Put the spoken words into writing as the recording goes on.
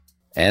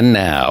And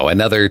now,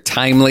 another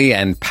timely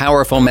and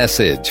powerful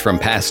message from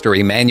Pastor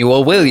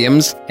Emmanuel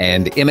Williams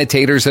and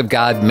Imitators of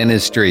God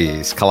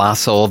Ministries,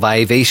 Colossal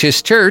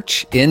Vivacious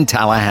Church in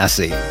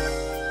Tallahassee.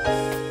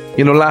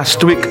 You know,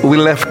 last week we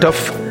left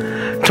off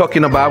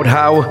talking about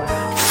how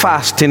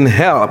fasting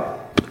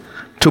helped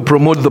to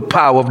promote the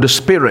power of the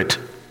Spirit.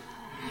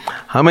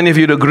 How many of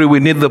you would agree we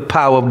need the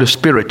power of the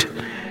Spirit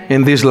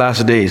in these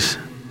last days?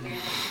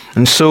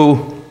 And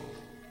so,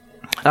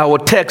 our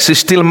text is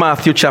still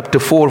Matthew chapter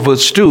 4,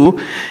 verse 2.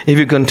 If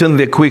you can turn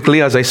there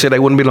quickly, as I said, I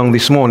wouldn't be long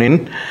this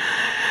morning.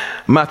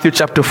 Matthew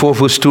chapter 4,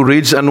 verse 2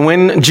 reads, "And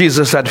when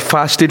Jesus had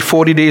fasted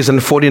 40 days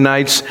and 40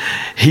 nights,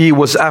 he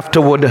was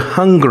afterward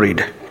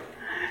hungried."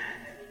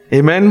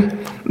 Amen?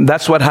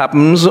 That's what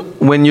happens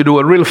when you do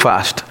a real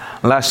fast.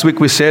 Last week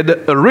we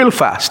said a real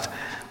fast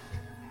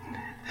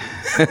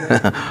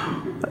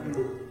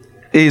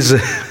is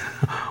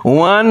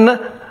one,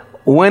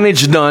 when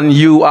it's done,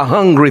 you are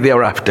hungry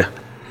thereafter.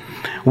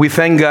 We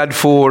thank God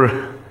for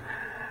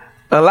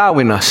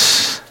allowing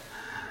us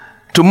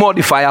to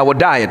modify our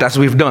diet as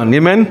we've done.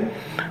 Amen?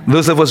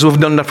 Those of us who have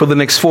done that for the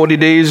next 40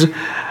 days,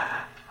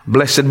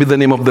 blessed be the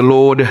name of the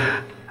Lord.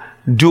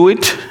 Do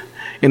it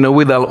in a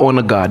way that will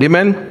honor God.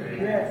 Amen?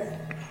 Yes.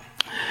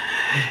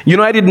 You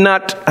know, I did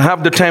not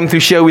have the time to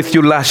share with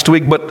you last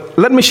week, but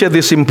let me share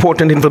this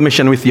important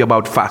information with you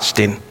about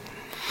fasting.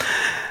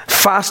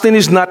 Fasting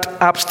is not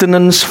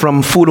abstinence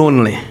from food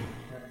only.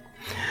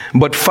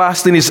 But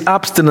fasting is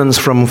abstinence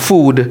from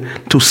food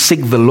to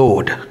seek the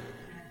Lord.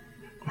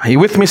 Are you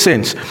with me,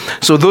 saints?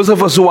 So those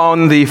of us who are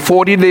on the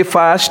 40-day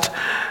fast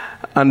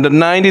and the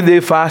 90-day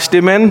fast,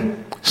 amen?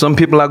 Some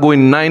people are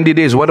going 90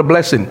 days. What a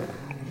blessing.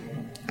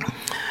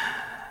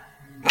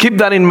 Keep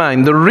that in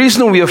mind. The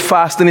reason we are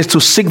fasting is to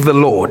seek the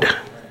Lord.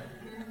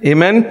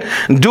 Amen?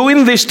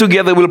 Doing this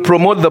together will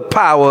promote the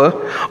power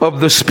of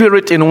the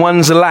Spirit in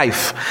one's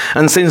life.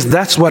 And since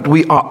that's what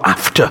we are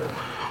after,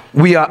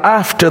 we are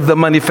after the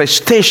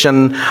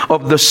manifestation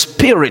of the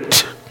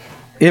Spirit,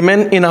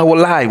 amen, in our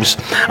lives.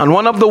 And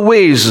one of the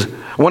ways,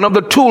 one of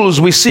the tools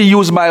we see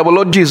used by our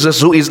Lord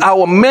Jesus, who is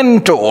our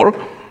mentor,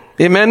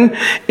 amen,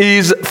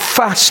 is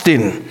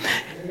fasting.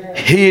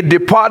 He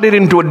departed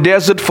into a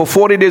desert for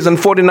 40 days and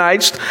 40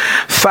 nights,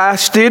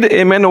 fasted,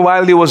 amen,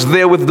 while he was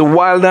there with the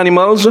wild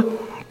animals.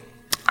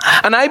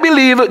 And I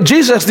believe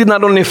Jesus did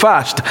not only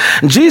fast,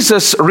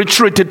 Jesus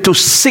retreated to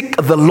seek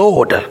the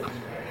Lord.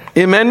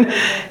 Amen.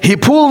 He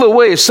pulled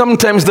away.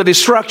 Sometimes the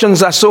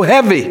distractions are so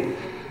heavy.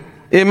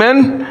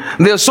 Amen.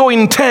 They're so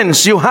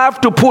intense. You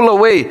have to pull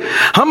away.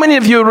 How many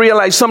of you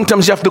realize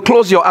sometimes you have to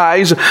close your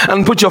eyes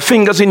and put your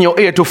fingers in your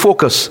ear to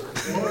focus?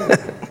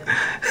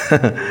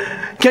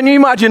 Can you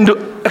imagine?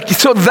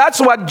 So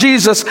that's what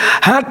Jesus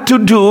had to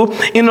do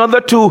in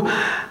order to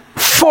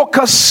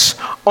focus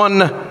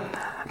on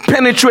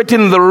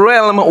penetrating the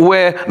realm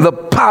where the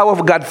power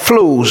of God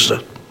flows.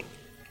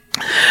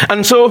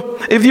 And so,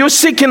 if you're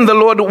seeking the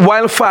Lord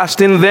while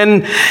fasting,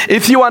 then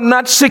if you are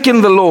not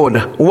seeking the Lord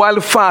while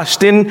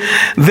fasting,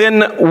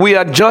 then we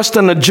are just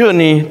on a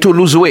journey to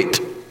lose weight.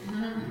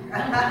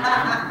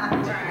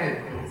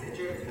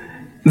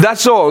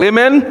 That's all,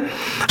 amen?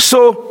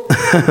 So,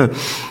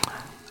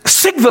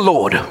 seek the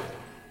Lord.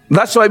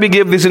 That's why we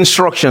give these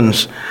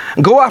instructions.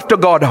 Go after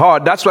God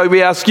hard. That's why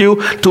we ask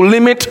you to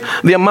limit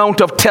the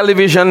amount of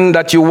television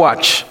that you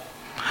watch.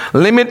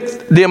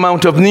 Limit the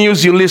amount of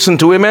news you listen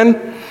to,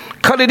 amen?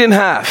 Cut it in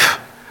half,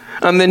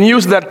 and then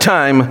use that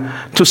time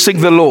to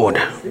seek the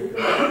Lord.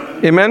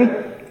 Amen?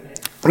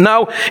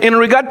 Now, in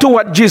regard to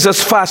what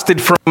Jesus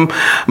fasted from,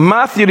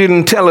 Matthew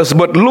didn't tell us,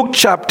 but Luke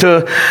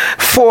chapter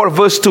 4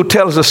 verse 2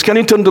 tells us. Can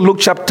you turn to Luke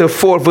chapter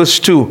 4 verse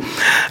 2?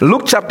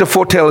 Luke chapter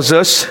 4 tells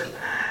us,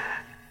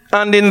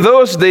 "And in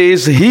those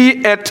days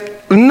he ate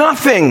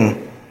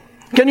nothing."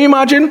 Can you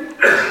imagine?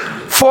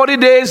 40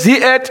 days he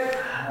ate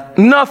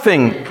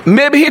nothing.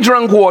 Maybe he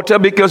drank water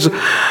because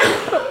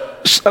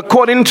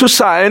according to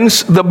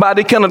science, the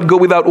body cannot go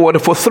without water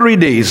for 3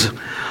 days.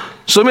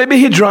 So maybe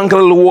he drank a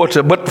little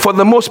water, but for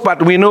the most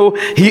part, we know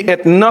he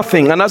ate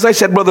nothing. And as I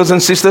said, brothers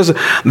and sisters,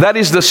 that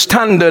is the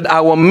standard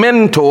our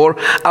mentor,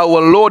 our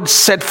Lord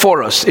set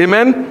for us.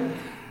 Amen?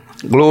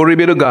 Glory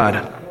be to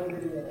God.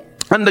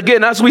 And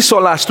again, as we saw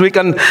last week,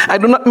 and I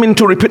do not mean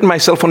to repeat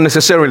myself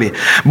unnecessarily,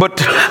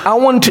 but I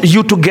want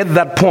you to get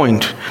that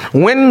point.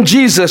 When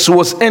Jesus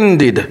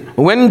ended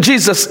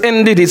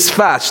his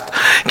fast,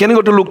 can you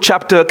go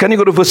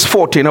to verse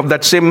 14 of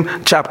that same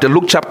chapter,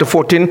 Luke chapter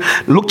 4,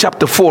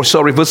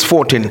 verse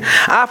 14.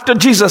 After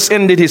Jesus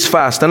ended his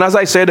fast, and as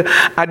I said,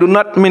 I do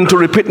not mean to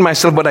repeat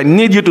myself, but I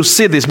need you to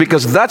see this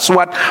because that's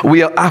what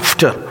we are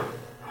after.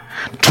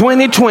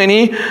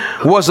 2020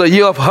 was a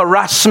year of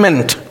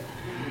harassment.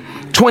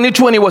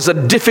 2020 was a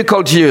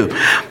difficult year.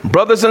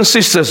 Brothers and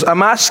sisters,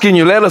 I'm asking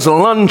you, let us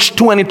launch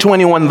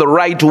 2021 the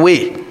right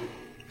way.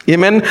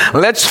 Amen.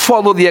 Let's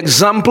follow the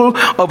example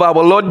of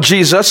our Lord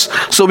Jesus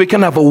so we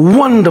can have a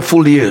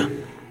wonderful year.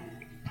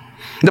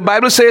 The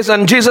Bible says,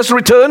 and Jesus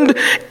returned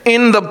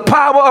in the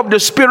power of the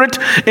Spirit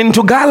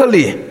into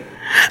Galilee.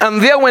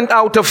 And there went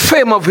out a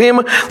fame of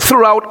him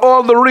throughout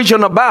all the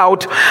region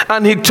about,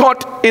 and he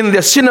taught in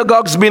the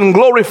synagogues, being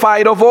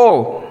glorified of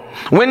all.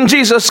 When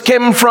Jesus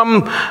came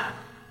from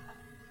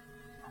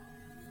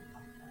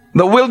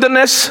the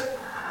wilderness,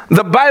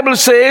 the Bible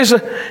says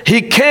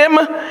he came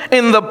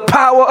in the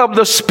power of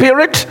the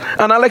Spirit,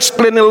 and I'll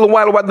explain in a little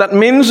while what that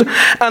means.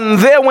 And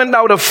there went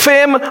out a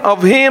fame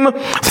of him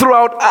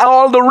throughout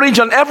all the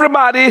region.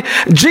 Everybody,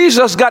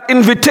 Jesus got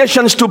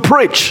invitations to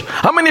preach.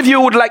 How many of you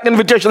would like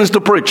invitations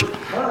to preach?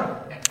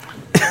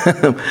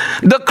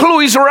 The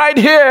clue is right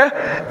here.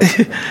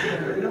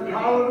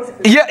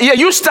 Yeah,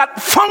 you start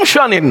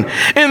functioning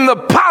in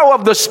the power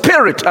of the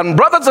Spirit. And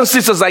brothers and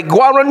sisters, I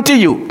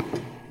guarantee you,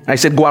 I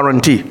said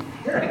guarantee.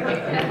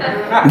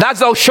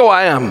 That's how sure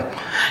I am.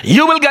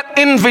 You will get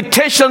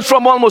invitations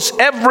from almost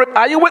every.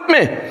 Are you with me?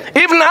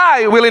 Even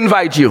I will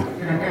invite you.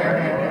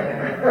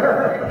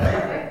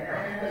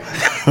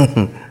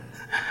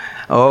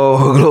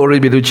 Oh, glory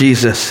be to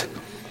Jesus.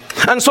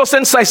 And so,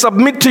 since I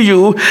submit to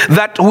you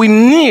that we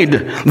need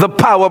the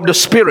power of the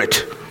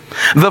Spirit,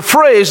 the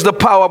phrase the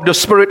power of the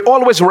Spirit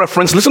always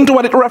reference, listen to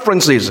what it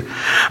references.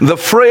 The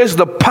phrase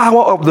the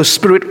power of the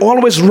Spirit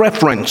always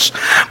reference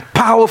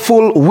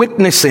powerful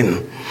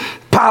witnessing,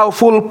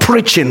 powerful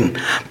preaching,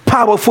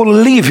 powerful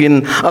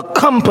living,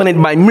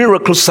 accompanied by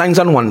miracles, signs,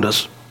 and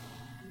wonders.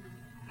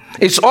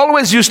 It's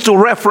always used to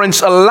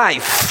reference a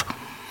life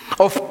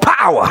of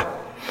power.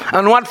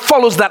 And what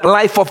follows that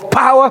life of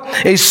power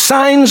is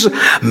signs,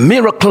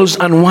 miracles,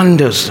 and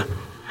wonders.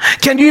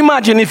 Can you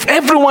imagine if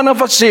every one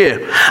of us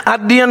here,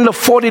 at the end of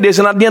 40 days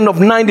and at the end of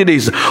 90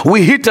 days,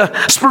 we hit a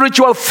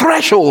spiritual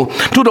threshold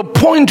to the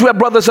point where,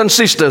 brothers and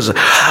sisters,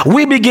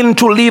 we begin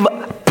to live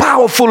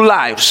powerful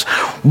lives,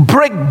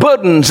 break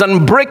burdens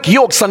and break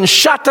yokes and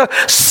shatter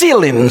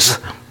ceilings.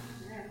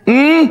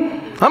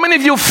 How many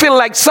of you feel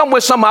like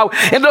somewhere, somehow,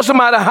 it doesn't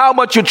matter how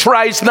much you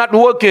try, it's not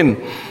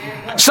working?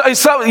 So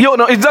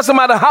it doesn't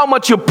matter how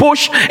much you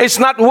push, it's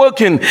not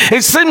working.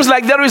 It seems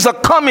like there is a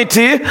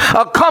committee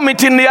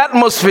in the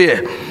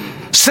atmosphere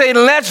saying,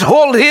 let's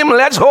hold him,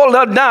 let's hold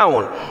her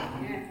down.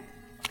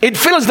 It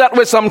feels that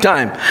way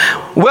sometimes.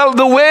 Well,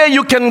 the way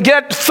you can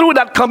get through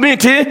that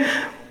committee,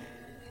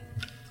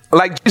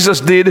 like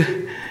Jesus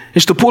did,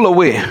 is to pull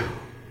away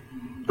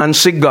and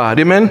seek God.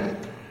 Amen?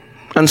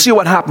 And see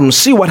what happens.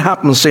 See what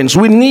happens, saints.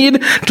 We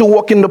need to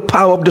walk in the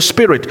power of the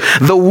Spirit.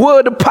 The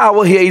word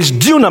power here is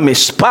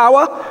dunamis.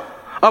 Power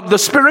of the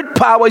Spirit,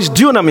 power is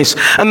dunamis.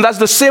 And that's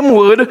the same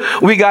word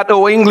we got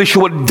our English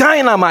word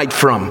dynamite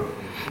from.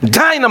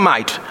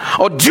 Dynamite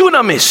or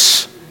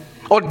dunamis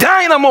or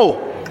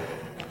dynamo.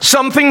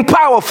 Something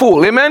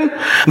powerful. Amen?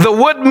 The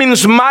word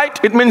means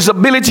might. It means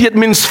ability. It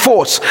means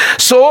force.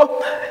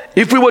 So,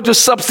 if we were to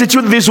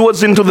substitute these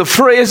words into the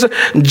phrase,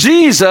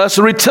 Jesus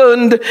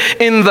returned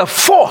in the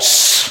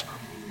force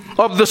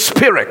of the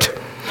Spirit.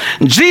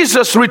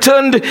 Jesus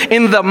returned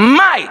in the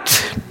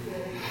might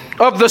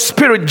of the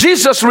Spirit.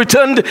 Jesus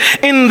returned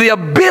in the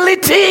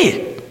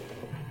ability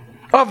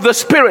of the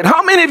Spirit.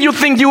 How many of you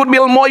think you would be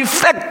more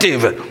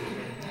effective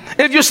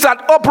if you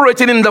start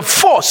operating in the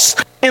force,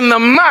 in the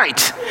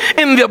might,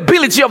 in the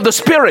ability of the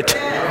Spirit?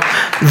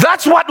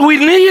 That's what we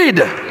need.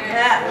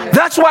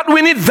 That's what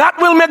we need. That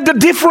will make the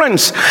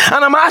difference.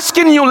 And I'm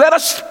asking you, let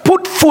us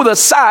put food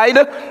aside,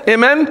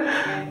 amen,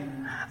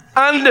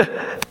 and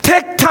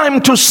take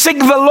time to seek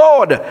the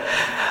Lord.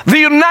 The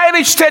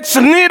United States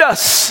need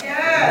us.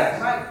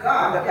 Yes, my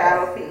God, the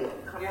battlefield.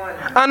 Come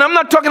on. And I'm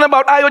not talking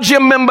about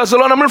IOGM members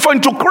alone. I'm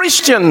referring to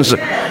Christians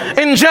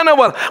in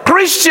general.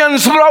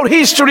 Christians throughout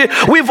history,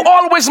 we've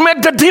always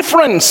made the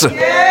difference.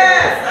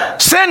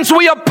 Yes. Since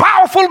we are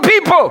powerful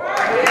people.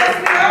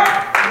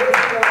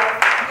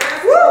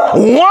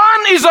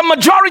 One is a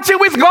majority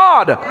with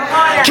God.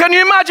 Can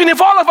you imagine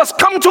if all of us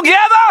come together?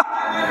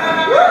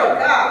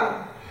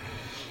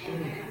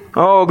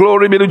 Oh,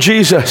 glory be to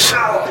Jesus.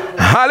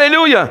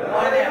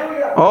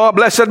 Hallelujah. Oh,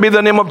 blessed be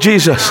the name of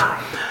Jesus.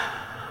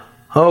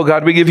 Oh,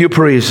 God, we give you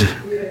praise.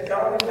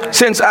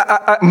 Since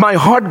my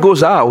heart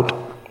goes out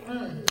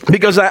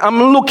because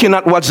I'm looking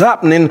at what's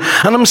happening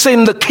and I'm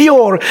saying the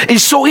cure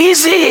is so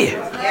easy.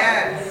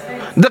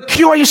 The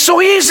cure is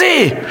so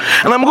easy.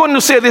 And I'm going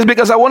to say this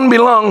because I won't be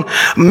long.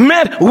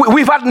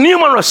 We've had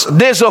numerous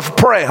days of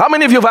prayer. How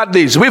many of you have had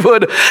these? We've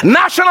heard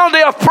National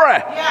Day of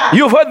Prayer. Yeah.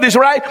 You've heard this,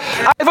 right?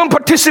 I haven't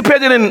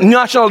participated in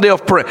National Day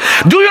of Prayer.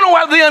 Do you know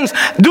what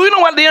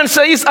the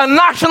answer is? A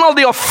National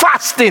Day of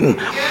Fasting.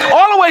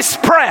 Always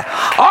pray.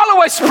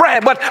 Always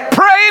pray. But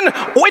praying,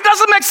 it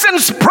doesn't make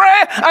sense.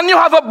 Pray and you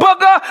have a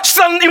burger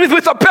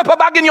with a paper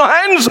bag in your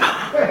hands.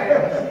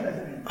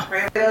 Are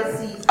you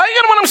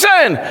getting what I'm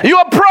saying? You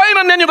are praying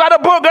and then you got a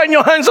burger in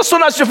your hands as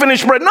soon as you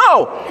finish praying.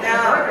 No.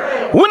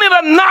 We need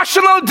a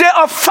national day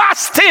of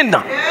fasting.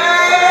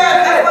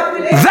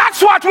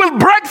 That's what will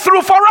break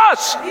through for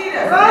us.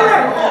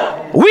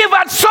 We've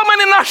had so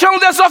many national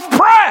days of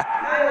prayer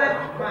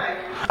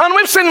and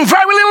we've seen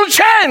very little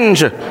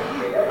change.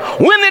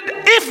 We need,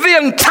 if the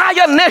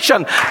entire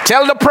nation,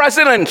 tell the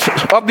President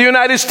of the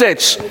United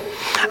States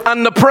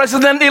and the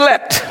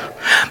President-elect,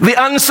 the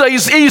answer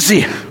is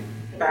easy.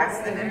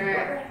 Fasting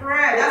and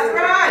prayer. That's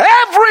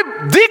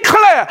right.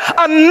 Declare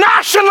a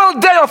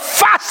national day of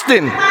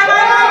fasting.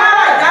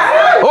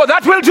 Oh,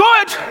 that will do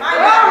it.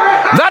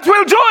 That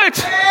will do it.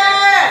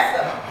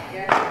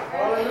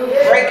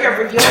 Break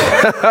every yoke.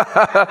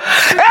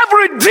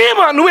 Every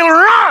demon will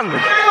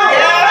run.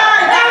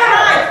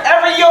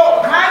 Every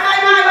yoke.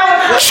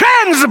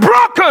 Chains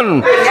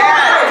broken.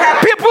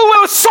 People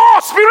will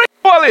soar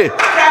spiritually.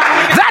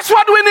 That's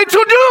what we need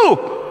to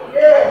do.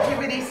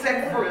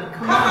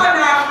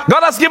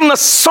 God has given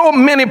us so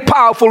many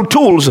powerful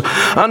tools,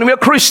 and we are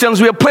Christians.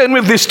 We are playing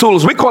with these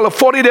tools. We call a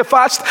 40-day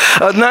fast,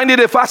 a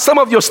 90-day fast. Some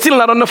of you are still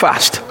not on the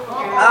fast.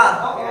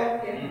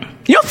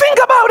 You think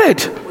about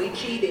it. We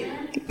cheated.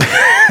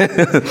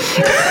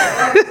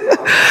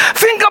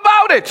 Think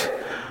about it.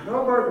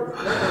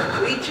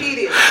 We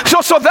cheated.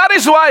 So that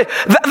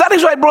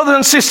is why brothers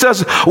and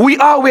sisters, we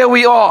are where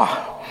we are.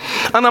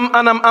 And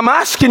I'm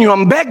asking you,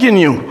 I'm begging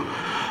you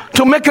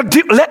to make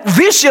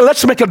this year,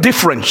 let's make a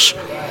difference.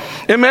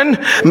 Amen.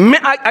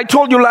 I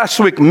told you last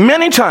week,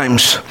 many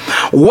times,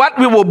 what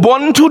we were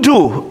born to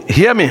do,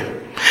 hear me,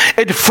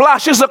 it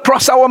flashes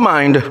across our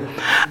mind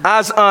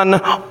as an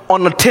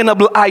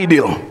unattainable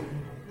ideal.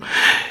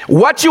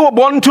 What you were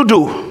born to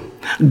do,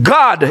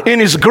 God in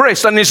His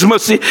grace and His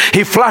mercy,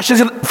 He flashes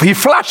it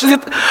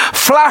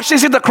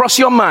across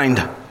your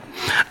mind,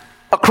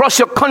 across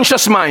your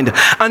conscious mind,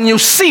 and you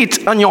see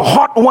it and your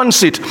heart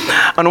wants it,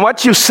 and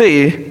what you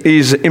say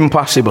is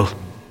impossible.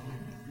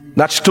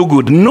 That's too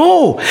good.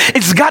 No,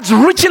 it's God's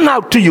reaching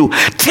out to you,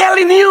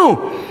 telling you,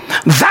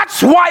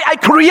 that's why I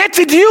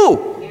created you.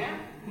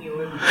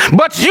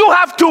 But you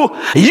have to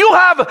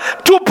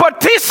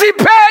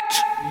participate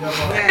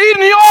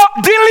in your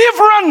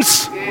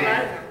deliverance.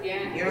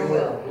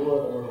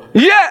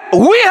 Yeah,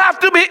 we have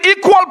to be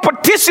equal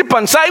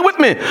participants. Are you with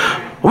me?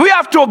 We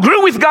have to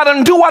agree with God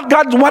and do what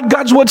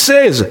God's word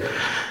says.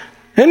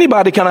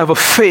 Anybody can have a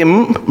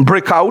fame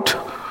break out.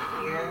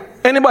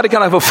 Anybody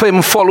can have a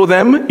fame follow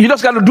them. You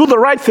just got to do the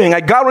right thing.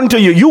 I guarantee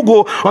you, you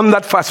go on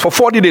that fast for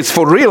 40 days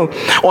for real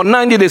or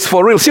 90 days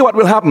for real. See what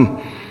will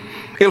happen.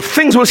 If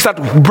things will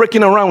start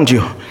breaking around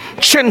you,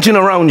 changing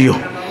around you.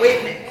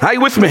 Are you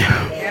with me?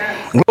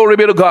 Yes. Glory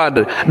be to God.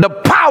 The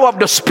power of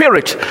the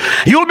Spirit.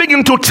 You'll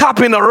begin to tap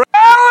in a realm.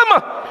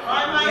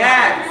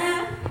 Yes.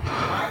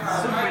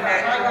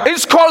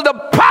 It's called the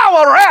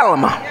power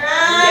realm.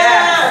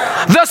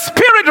 Yes. The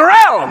spirit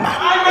realm.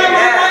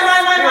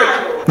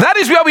 Yes. That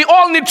is where we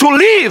all need to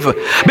live,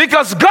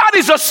 because God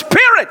is a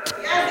spirit.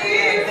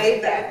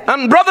 Yes.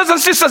 And brothers and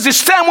sisters,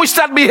 it's time we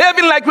start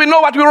behaving like we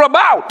know what we're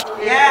about.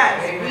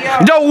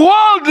 Yes. The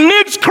world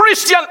needs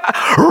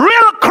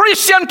real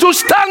Christian to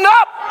stand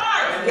up.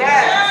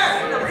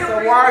 Yes. It's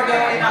a war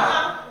going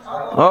on.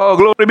 Oh,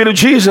 glory be to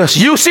Jesus.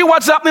 You see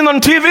what's happening on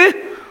TV?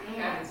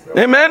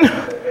 Amen.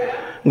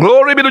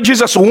 Glory be to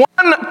Jesus. 1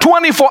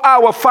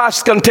 24-hour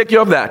fast can take care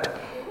of that.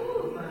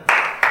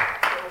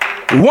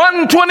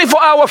 1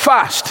 24-hour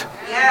fast.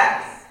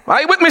 Yes.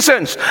 Are you with me,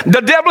 saints?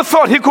 The devil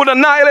thought he could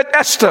annihilate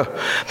Esther,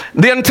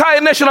 the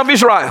entire nation of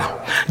Israel.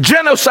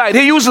 Genocide.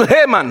 He used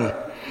Haman.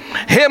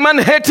 Haman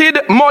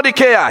hated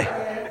Mordecai.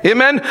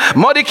 Amen.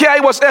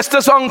 Mordecai was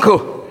Esther's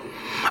uncle.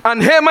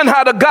 And Haman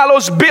had a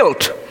gallows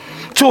built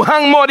to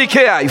hang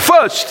Mordecai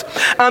first,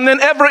 and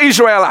then every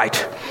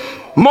Israelite.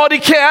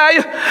 Mordecai,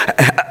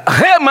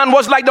 Haman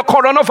was like the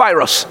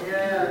coronavirus.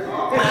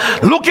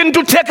 Looking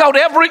to take out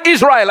every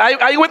Israel.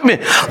 Are you with me?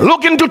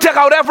 Looking to take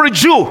out every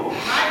Jew.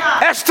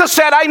 Esther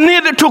said, I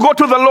needed to go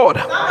to the Lord.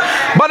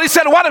 But she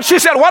said,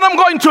 what I'm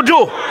going to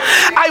do,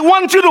 I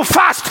want you to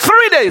fast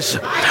 3 days.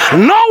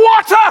 No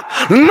water,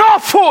 no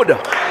food.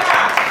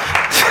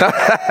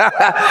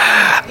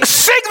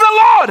 Seek the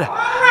Lord.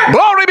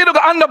 Glory be to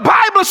God. And the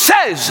Bible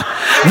says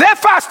they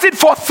fasted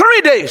for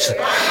 3 days.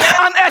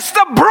 And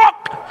Esther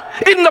broke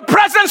in the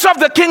presence of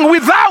the king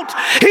without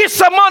he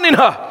summoning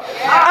her.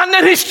 And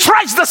then he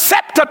strikes the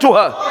scepter to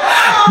her.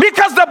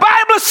 Because the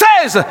Bible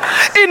says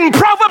in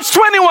Proverbs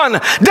 21,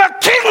 the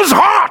king's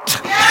heart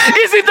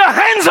is in the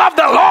hands of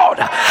the Lord,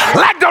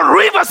 like the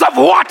rivers of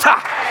water.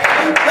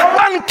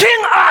 And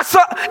King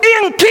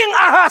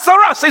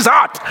Ahasuerus'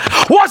 heart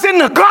was in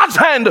God's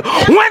hand.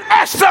 When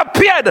Esther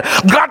appeared,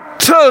 God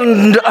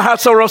turned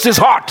Ahasuerus'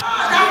 heart.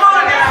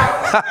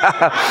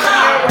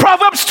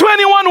 Proverbs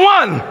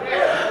 21:1.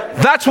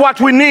 That's what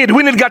we need.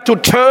 We need God to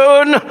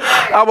turn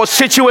our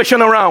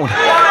situation around.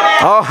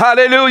 Oh,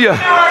 hallelujah.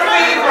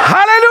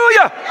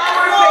 Hallelujah.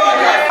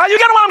 Are you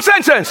getting what I'm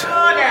saying, saints?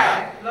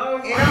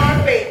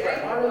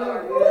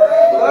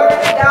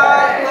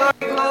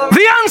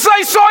 The answer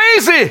is so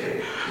easy.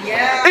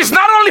 It's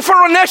not only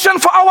for a nation,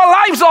 for our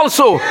lives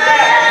also.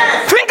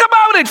 Think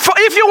about it.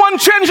 If you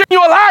want change in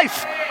your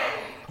life,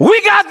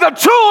 we got the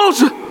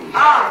tools.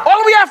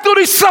 All we have to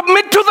do is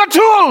submit to the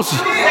tools.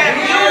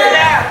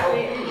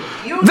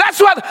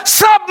 That's what,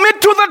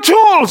 submit to the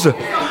tools.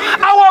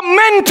 Our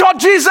mentor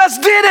Jesus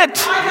did it.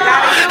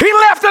 He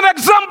left an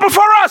example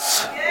for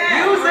us.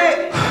 Use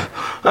it.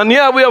 And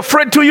yeah, we're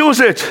afraid to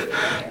use it.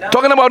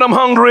 Talking about I'm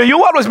hungry.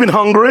 You always been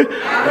hungry.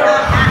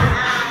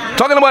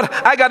 Talking about,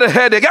 I got a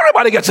headache.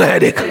 Everybody gets a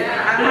headache.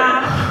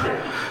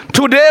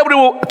 Today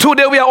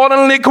we are all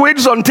on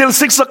liquids until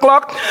 6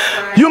 o'clock.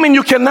 You mean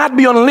you cannot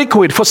be on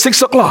liquid for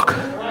 6 o'clock?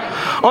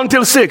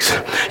 Until 6.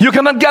 You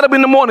cannot get up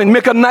in the morning,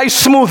 make a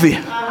nice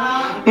smoothie.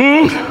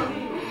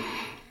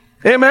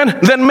 Amen.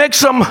 Then make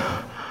some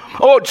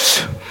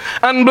oats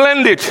and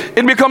blend it.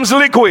 It becomes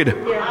liquid.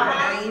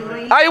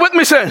 Are you with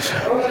me, saints?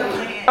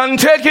 And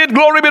take it,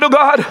 glory be to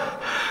God,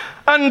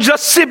 and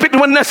just sip it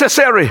when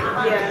necessary.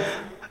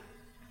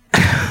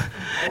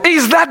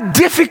 Is that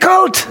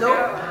difficult?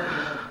 No.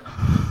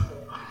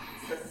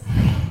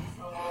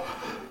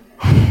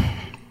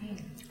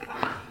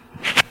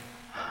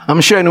 I'm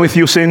sharing with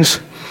you, since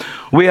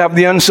we have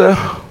the answer.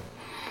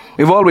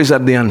 We've always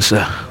had the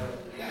answer.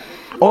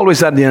 Always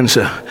had the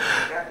answer.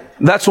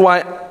 That's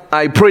why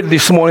I prayed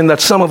this morning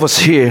that some of us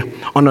here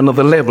on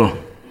another level.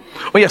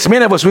 Oh yes,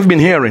 many of us, we've been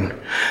hearing.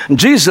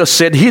 Jesus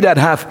said, he that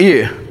hath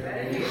ear.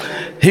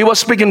 He was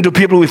speaking to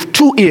people with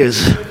 2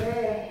 ears.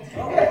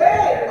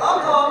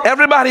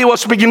 Everybody he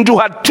was speaking to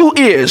had 2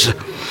 ears.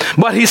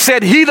 But he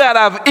said, he that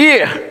hath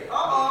ear.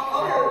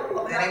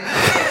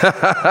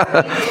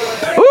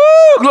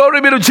 Ooh,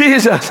 glory be to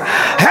Jesus.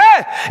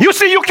 Hey, you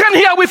see, you can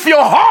hear with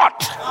your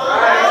heart.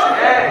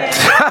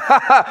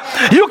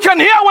 You can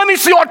hear when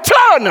it's your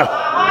turn.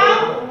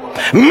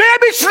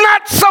 Maybe it's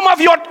not some of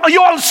your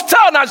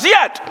turn as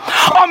yet,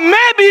 or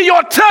maybe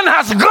your turn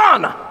has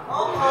gone.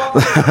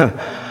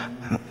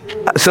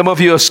 Some of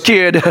you are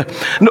scared.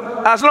 No,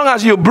 as long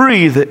as you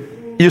breathe,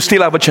 you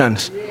still have a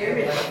chance.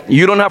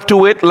 You don't have to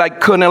wait like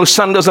Colonel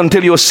Sanders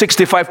until you're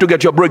 65 to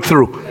get your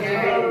breakthrough.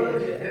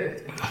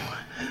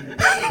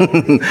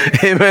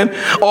 Amen.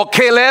 Or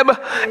Caleb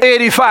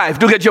 85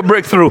 to get your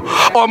breakthrough,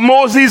 or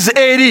Moses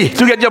 80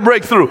 to get your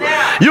breakthrough.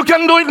 You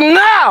can do it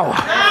now.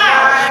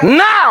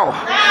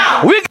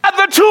 We got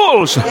the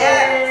tools.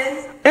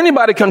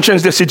 Anybody can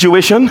change the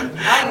situation.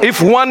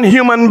 If one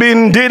human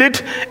being did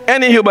it,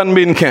 any human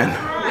being can.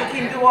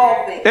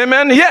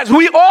 Amen. Yes,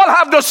 we all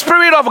have the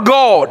Spirit of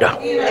God.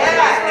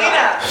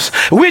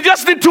 We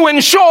just need to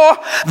ensure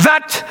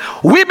that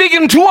we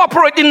begin to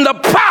operate in the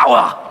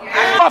power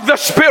of the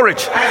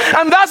Spirit.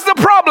 And that's the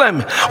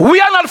problem.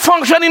 We are not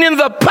functioning in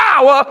the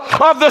power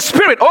of the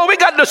Spirit. Oh, we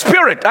got the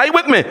Spirit. Are you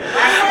with me?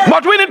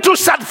 But we need to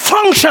start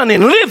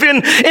functioning,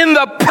 living in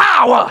the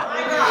power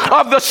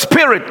of the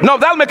Spirit. Now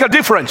that'll make a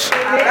difference.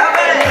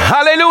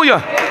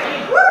 Hallelujah.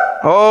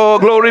 Oh,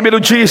 glory be to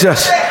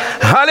Jesus.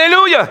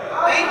 Hallelujah.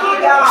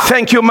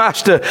 Thank you,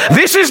 Master.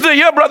 This is the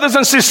year, brothers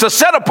and sisters,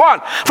 set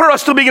apart for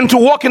us to begin to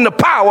walk in the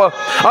power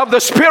of the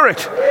Spirit.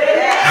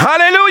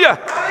 Hallelujah.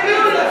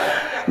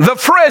 The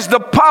phrase, the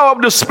power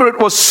of the Spirit,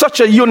 was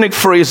such a unique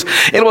phrase.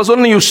 It was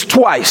only used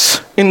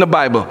twice in the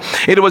Bible.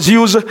 It was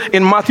used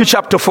in Matthew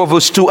chapter 4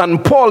 verse 2,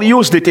 and Paul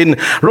used it in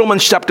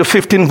Romans chapter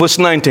 15 verse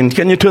 19.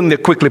 Can you turn there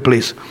quickly,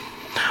 please?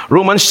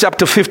 Romans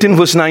chapter 15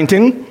 verse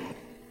 19.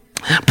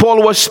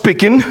 Paul was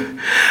speaking,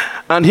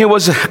 and he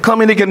was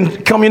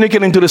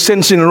communicating to the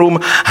saints in Rome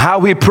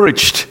how he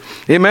preached.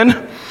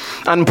 Amen.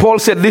 And Paul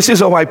said, this is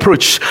how I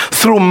preach,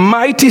 through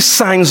mighty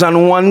signs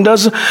and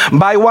wonders,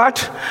 by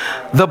what?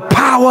 The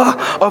power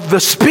of the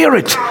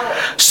Spirit,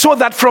 so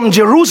that from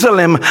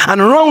Jerusalem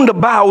and round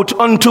about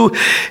unto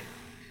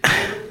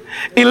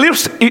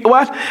Illyricum,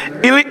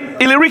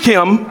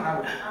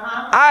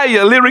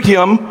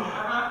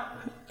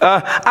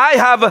 I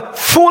have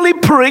fully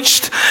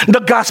preached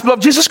the gospel of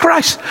Jesus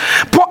Christ.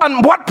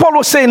 And what Paul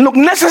was saying, look,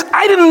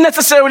 I didn't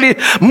necessarily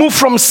move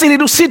from city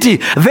to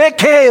city. They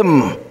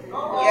came.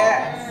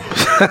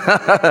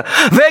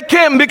 They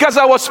came because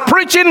I was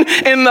preaching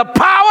in the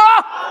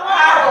power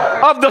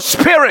of the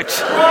Spirit.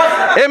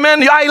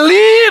 Amen. I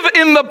live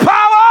in the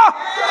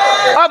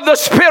power of the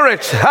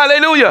Spirit.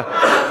 Hallelujah.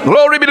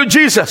 Glory be to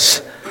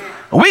Jesus.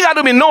 We got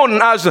to be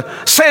known as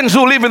saints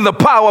who live in the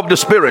power of the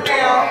Spirit.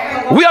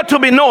 We are to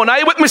be known. Are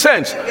you with me,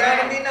 saints?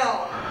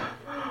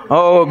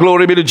 Oh,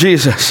 glory be to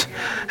Jesus.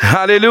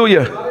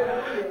 Hallelujah.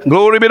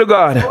 Glory be to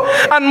God.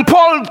 And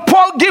Paul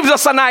gives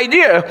us an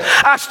idea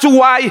as to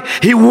why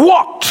he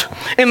walked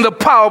in the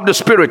power of the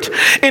Spirit.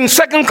 In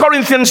 2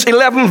 Corinthians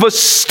 11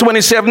 verse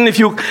 27, if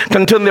you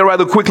can turn there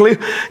rather quickly,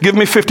 give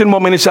me 15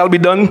 more minutes, I'll be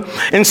done.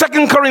 In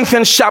 2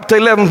 Corinthians chapter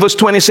 11 verse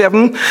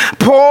 27,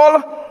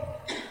 Paul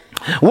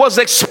was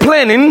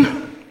explaining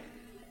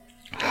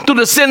to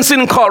the saints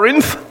in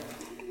Corinth.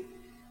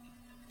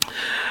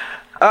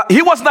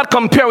 He was not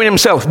comparing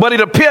himself, but it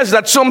appears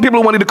that some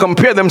people wanted to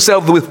compare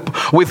themselves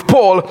with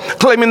Paul,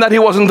 claiming that he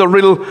wasn't the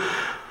real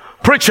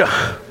preacher.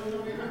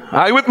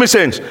 Are you with me,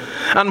 saints?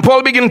 And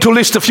Paul began to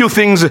list a few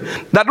things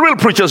that real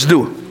preachers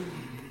do.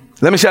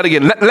 Let me say it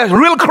again.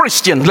 Real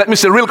Christians, let me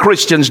say real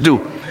Christians do.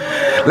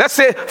 Let's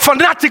say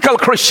fanatical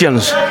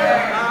Christians.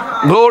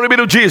 Glory be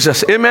to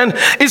Jesus. Amen.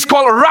 It's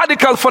called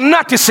radical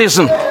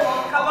fanaticism.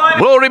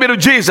 Glory be to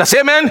Jesus.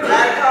 Amen.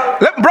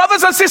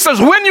 Brothers and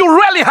sisters, when you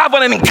really have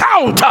an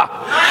encounter,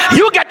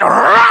 you get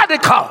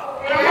radical.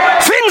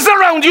 Things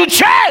around you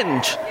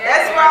change.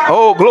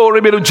 Oh,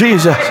 glory be to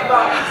Jesus.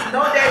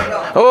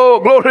 Oh, Oh,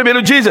 glory be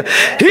to Jesus.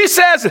 He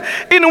says,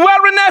 in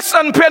weariness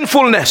and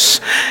painfulness.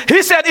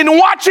 He said, in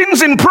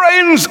watchings, in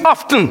prayings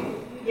often.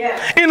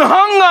 In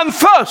hunger and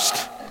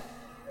thirst.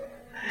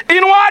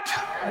 In what?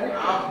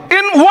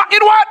 In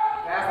what?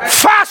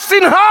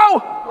 Fasting how?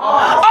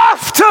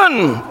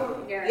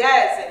 Often.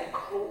 Yes.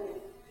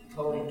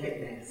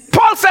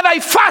 Paul said, I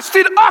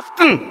fasted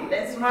often.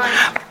 That's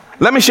right.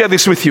 Let me share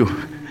this with you.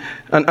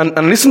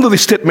 And listen to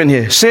this statement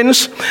here.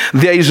 Since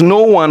there is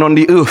no one on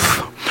the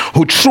earth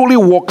who truly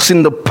walks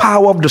in the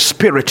power of the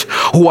Spirit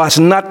who has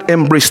not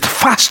embraced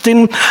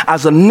fasting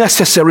as a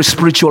necessary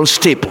spiritual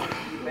staple.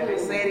 Let me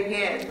say it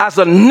again. As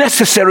a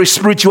necessary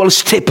spiritual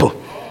staple.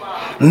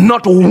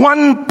 Not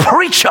one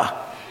preacher,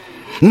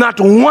 not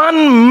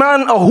one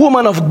man or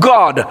woman of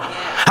God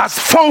has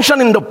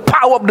functioned in the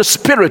power of the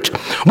Spirit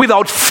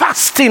without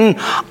fasting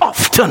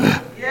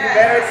often.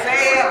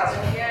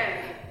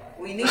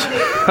 We need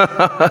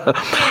it.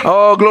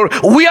 Oh, glory.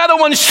 We are the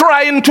ones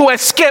trying to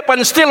escape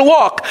and still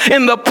walk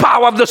in the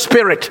power of the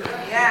Spirit.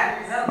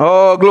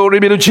 Oh, glory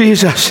be to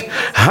Jesus.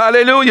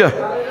 Hallelujah.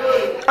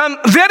 And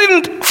they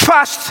didn't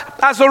fast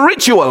as a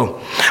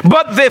ritual,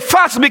 but they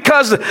fast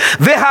because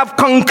they have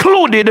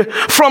concluded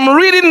from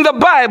reading the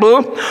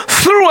Bible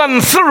through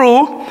and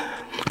through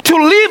to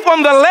live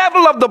on the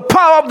level of the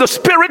power of the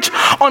Spirit.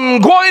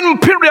 Ongoing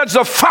periods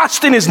of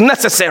fasting is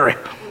necessary.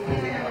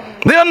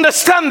 They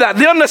understand that.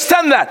 They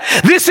understand that.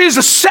 This is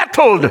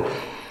settled.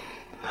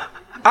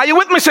 Are you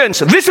with me, saints?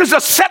 This is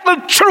a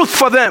settled truth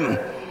for them.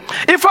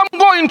 If I'm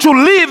going to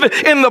live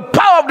in the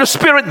power of the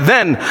Spirit,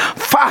 then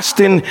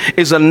fasting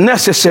is a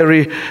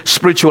necessary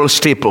spiritual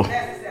staple.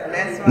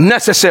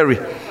 Necessary.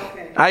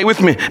 Are you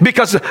with me?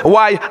 Because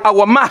why?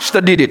 Our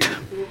Master did it.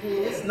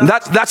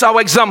 That's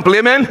our example.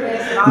 Amen.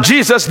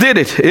 Jesus did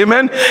it.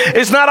 Amen.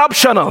 It's not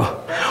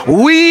optional.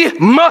 We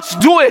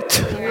must do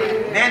it.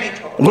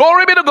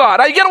 Glory be to God.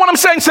 I get what I'm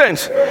saying,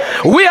 saints.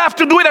 We have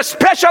to do it,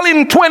 especially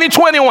in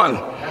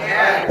 2021.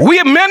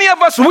 Many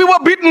of us, we were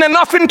beaten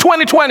enough in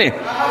 2020.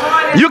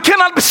 You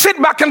cannot sit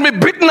back and be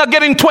beaten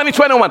again in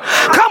 2021.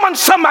 Come on,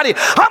 somebody.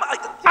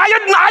 Are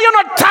you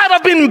not tired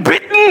of being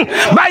beaten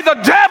by the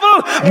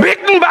devil,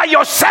 beaten by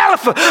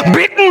yourself,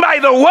 beaten by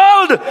the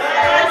world?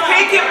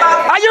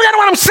 Are you getting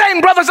what I'm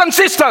saying, brothers and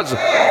sisters?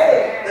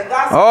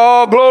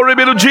 Oh, glory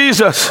be to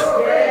Jesus.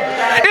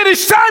 It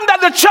is time that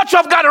the church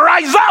of God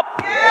rise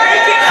up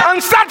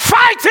and start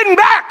fighting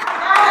back.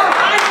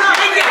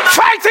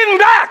 Fighting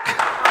back.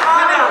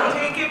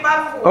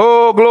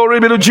 Oh, glory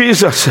be to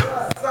Jesus.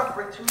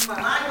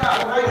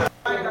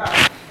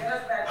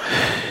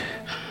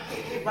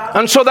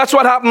 And so that's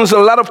what happens a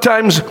lot of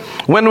times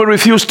when we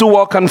refuse to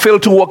walk and fail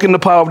to walk in the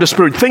power of the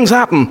Spirit. Things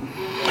happen.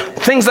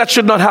 Things that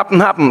should not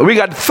happen. We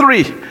got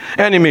three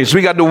enemies.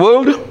 We got the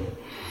world.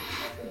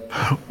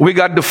 We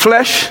got the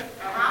flesh,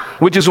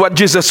 which is what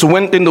Jesus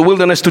went in the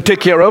wilderness to take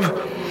care of,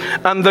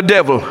 and the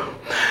devil.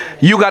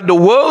 You got the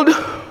world,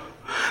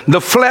 the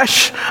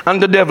flesh,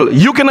 and the devil.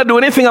 You cannot do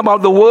anything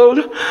about the world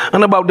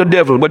and about the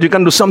devil, but you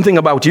can do something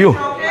about you.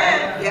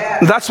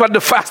 That's what the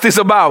fast is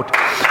about.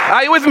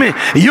 Are you with me?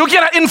 You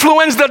cannot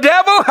influence the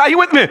devil. Are you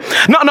with me?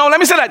 No, let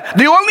me say that.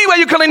 The only way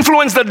you can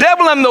influence the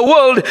devil and the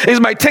world is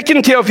by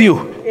taking care of you.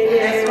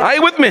 Are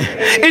you with me?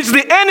 It's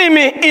the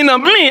enemy in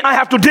me I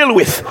have to deal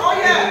with.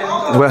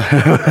 Well,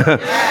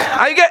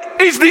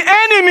 it's the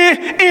enemy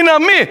in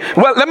me.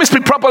 Well, let me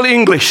speak properly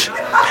English.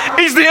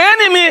 It's the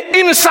enemy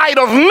inside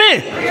of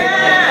me.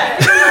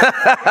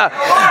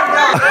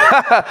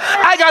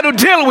 I got to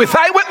deal with.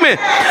 Are you with me?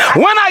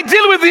 When I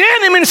deal with the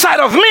enemy inside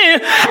of me,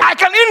 I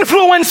can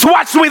influence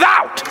what's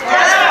without.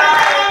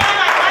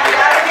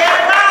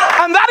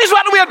 And that is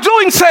what we are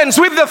doing, saints,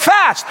 with the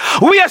fast.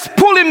 We are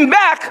pulling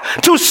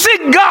back to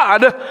seek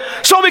God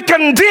so we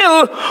can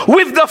deal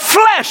with the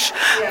flesh,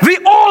 the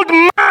old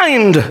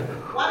mind,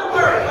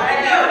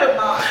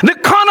 the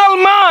carnal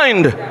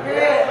mind.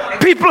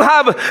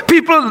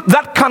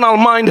 That carnal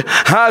mind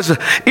has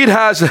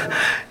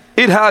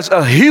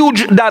a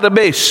huge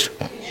database.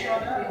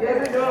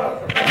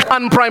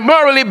 And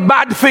primarily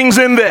bad things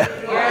in there.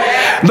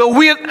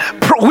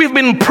 We've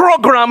been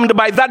programmed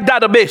by that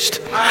database.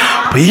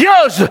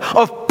 Years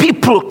of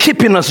people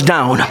keeping us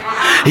down.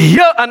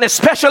 And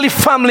especially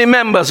family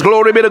members.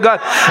 Glory be to God.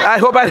 I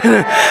hope are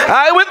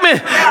you with me?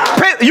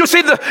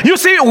 You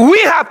see,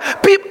 we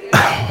have people.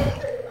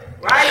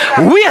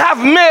 We have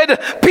made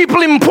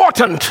people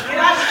important.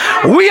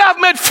 We have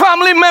made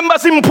family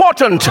members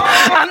important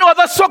and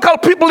other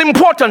so-called people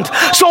important.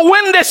 So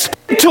when they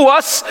speak to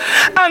us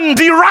and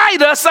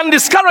deride us and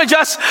discourage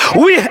us,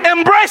 we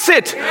embrace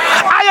it.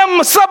 I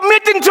am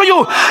submitting to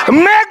you.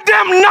 Make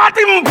them not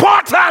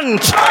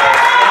important.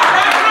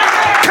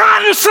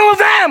 Cancel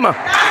them.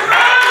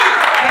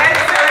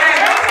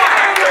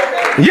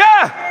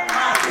 Yeah.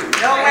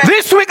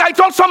 This week I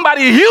told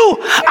somebody, you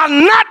are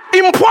not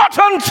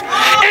important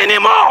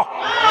anymore.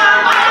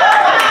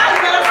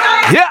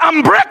 Yeah,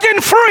 I'm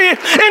breaking free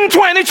in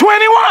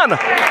 2021.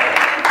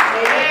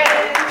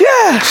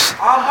 Yes.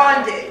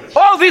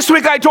 All this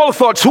week I told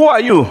thoughts, who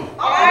are you?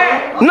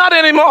 Not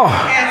anymore.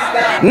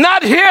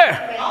 Not here.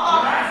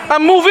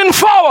 I'm moving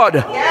forward.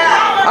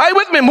 Are you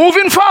with me?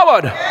 Moving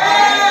forward.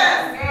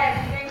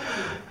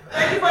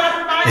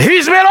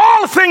 He's made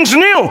all things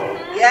new.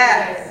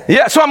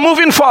 Yeah, so I'm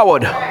moving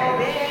forward.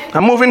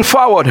 I'm moving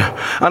forward.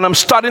 And I'm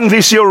starting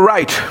this year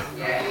right.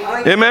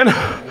 Amen.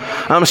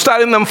 I'm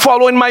starting them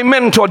following my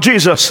mentor,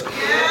 Jesus.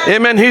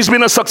 Amen. He's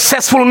been a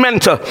successful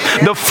mentor,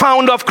 the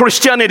founder of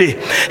Christianity.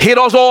 He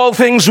does all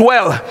things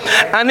well.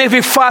 And if he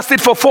fasted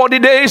for 40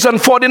 days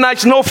and 40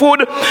 nights, no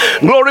food,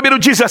 glory be to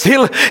Jesus,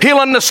 he'll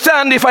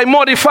understand if I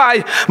modify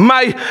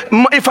my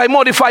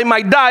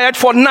diet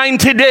for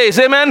 90 days.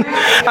 Amen.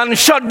 And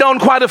shut down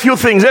quite a few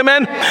things.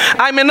 Amen.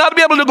 I may not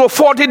be able to go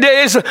 40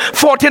 days,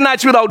 40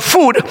 nights without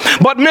food,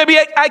 but maybe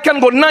I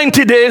can go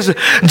 90 days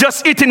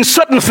just eating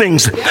certain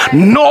things.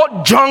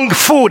 No junk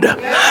food,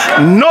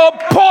 no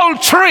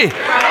poultry.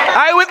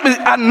 Are you with me?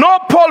 And no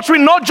poultry,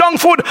 no junk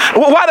food.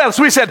 What else?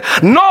 We said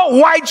no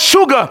white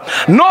sugar,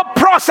 no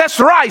processed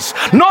rice,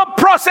 no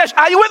processed.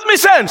 Are you with me,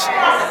 saints?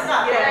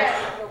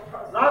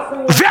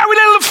 Very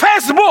little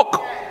Facebook.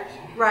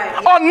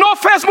 Or no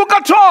Facebook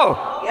at all.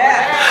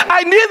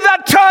 I need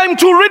that time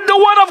to read the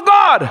Word of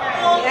God.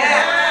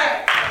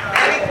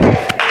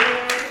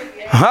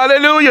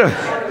 Hallelujah.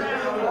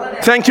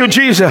 Thank you,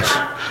 Jesus.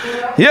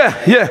 Yeah.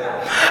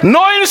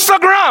 No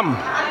Instagram.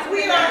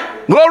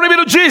 Glory be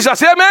to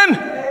Jesus. Amen.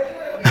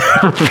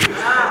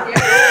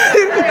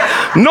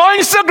 No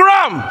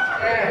Instagram.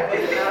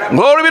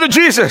 Glory be to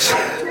Jesus.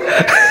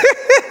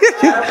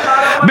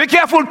 Be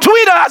careful.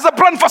 Twitter has a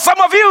plan for some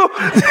of you.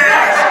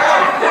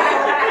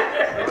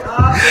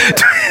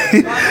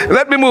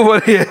 Let me move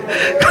on here.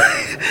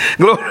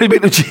 Glory be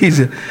to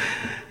Jesus.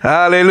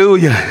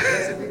 Hallelujah.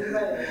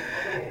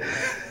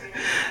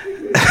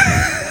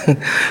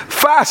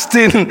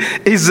 Fasting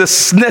is a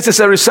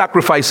necessary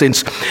sacrifice.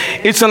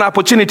 It's an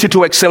opportunity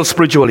to excel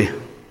spiritually.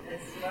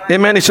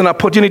 Amen. It's an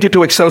opportunity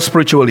to excel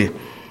spiritually.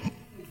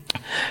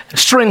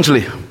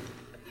 Strangely,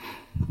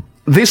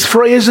 this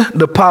phrase,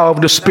 the power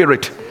of the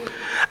Spirit,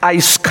 I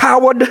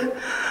scoured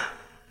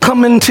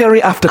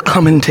commentary after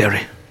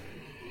commentary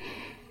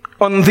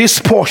on this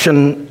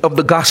portion of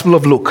the Gospel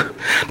of Luke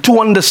to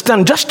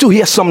understand, just to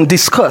hear some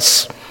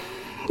discuss,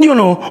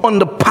 on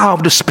the power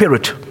of the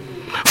Spirit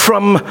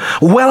from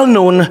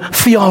well-known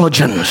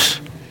theologians.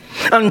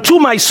 And to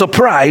my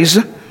surprise,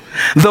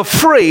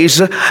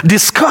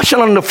 discussion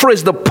on the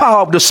phrase, the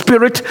power of the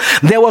Spirit,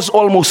 there was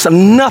almost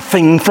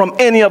nothing from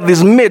any of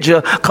these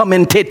major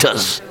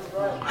commentators.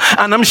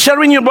 And I'm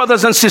sharing you,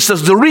 brothers and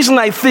sisters, the reason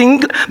I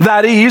think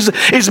that is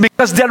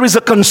because there is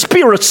a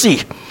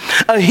conspiracy,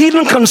 a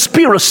hidden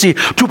conspiracy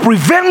to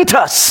prevent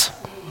us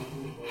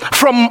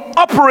from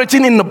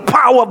operating in the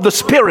power of the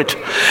Spirit.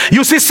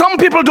 You see, some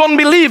people don't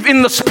believe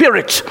in the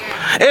Spirit.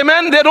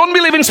 Amen. They don't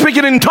believe in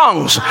speaking in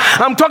tongues.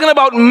 I'm talking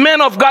about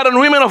men of God and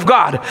women of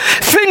God.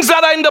 Things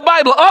that are in the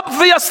Bible,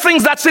 obvious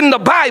things that's in the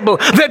Bible,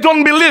 they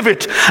don't believe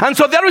it. And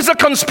so there is a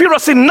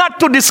conspiracy not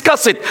to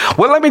discuss it.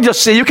 Well, let me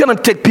just say, you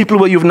cannot take people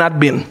where you've not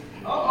been.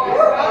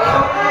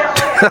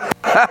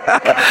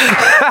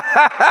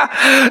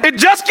 It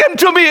just came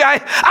to me. I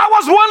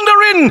was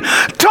wondering,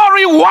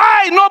 Tori,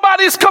 why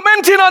nobody's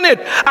commenting on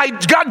it.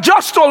 God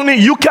just told me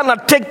you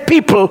cannot take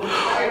people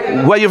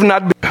where you've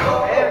not been.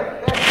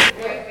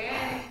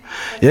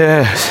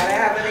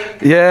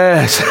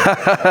 Yes.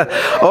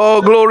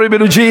 Oh, glory be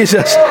to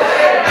Jesus.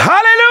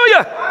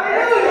 Hallelujah.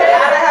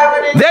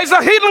 There's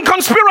a hidden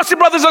conspiracy,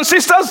 brothers and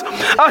sisters,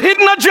 a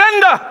hidden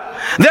agenda.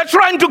 They're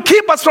trying to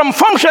keep us from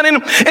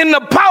functioning in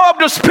the power of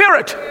the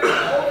Spirit.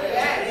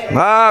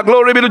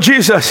 Glory be to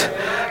Jesus.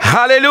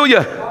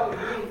 Hallelujah.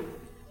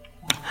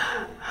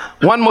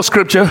 One more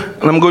scripture,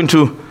 and I'm going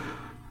to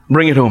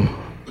bring it home.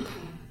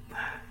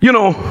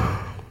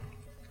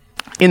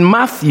 In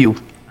Matthew,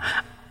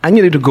 I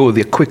needed to go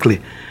there quickly.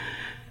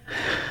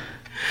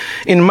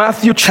 In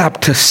Matthew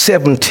chapter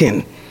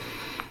 17,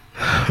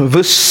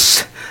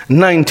 verse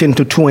 19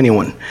 to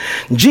 21,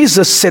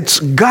 Jesus said,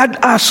 God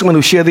asked me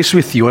to share this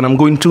with you, and I'm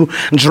going to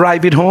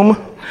drive it home,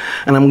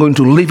 and I'm going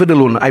to leave it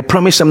alone. I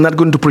promise I'm not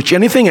going to preach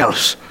anything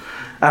else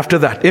after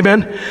that.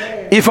 Amen.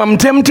 If I'm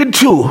tempted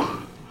to,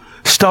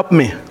 stop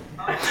me.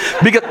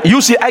 Because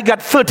you see, I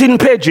got 13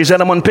 pages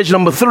and I'm on page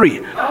number 3.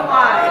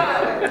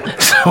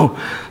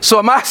 So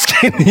I'm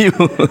asking you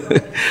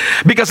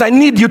because I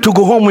need you to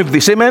go home with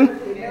this. Amen.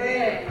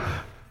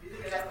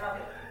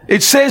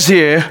 It says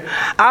here,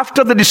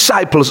 after the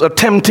disciples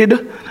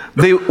attempted,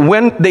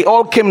 they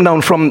all came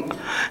down from,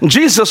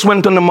 Jesus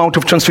went on the Mount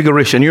of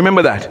Transfiguration. You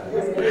remember that?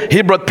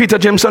 He brought Peter,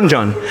 James, and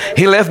John.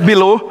 He left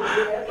below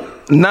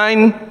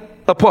 9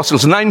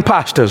 apostles, 9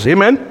 pastors.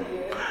 Amen?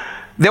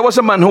 There was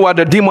a man who had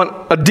a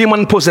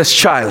demon-possessed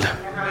child.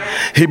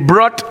 He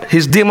brought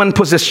his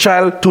demon-possessed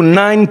child to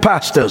 9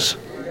 pastors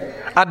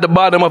at the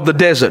bottom of the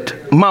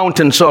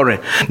mountain.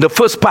 The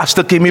first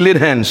pastor came, he laid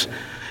hands.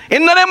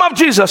 In the name of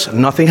Jesus,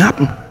 nothing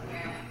happened.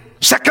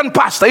 Second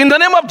pastor, in the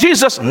name of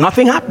Jesus,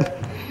 nothing happened.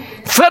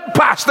 Third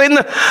pastor,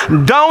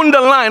 down the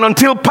line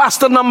until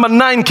pastor number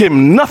 9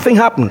 came, nothing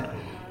happened.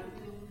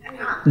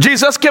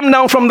 Jesus came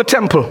down from the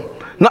temple,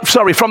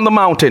 from the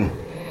mountain,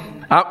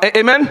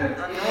 Amen?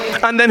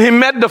 And then he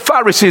met the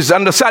Pharisees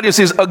and the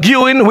Sadducees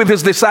arguing with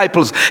his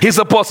disciples, his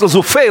apostles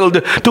who failed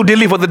to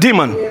deliver the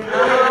demon.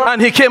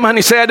 And he came and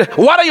he said,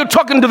 what are you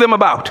talking to them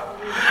about?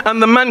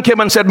 And the man came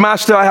and said,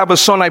 Master, I have a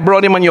son. I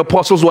brought him and your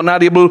apostles were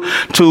not able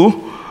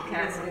to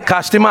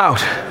cast him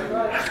out.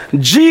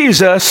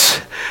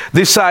 Jesus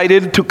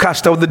decided to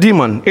cast out the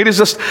demon. It is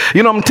just,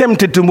 I'm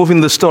tempted to move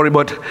in the story,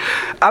 but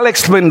I'll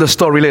explain the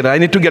story later. I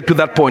need to get to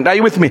that point. Are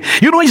you with me?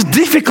 It's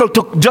difficult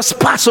to just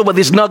pass over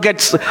these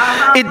nuggets.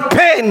 It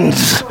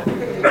pains.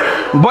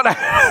 But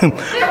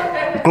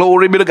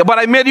glory be to God. But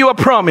I made you a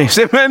promise.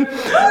 Amen.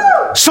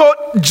 So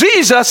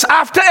Jesus,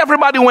 after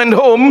everybody went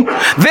home,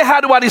 they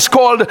had what is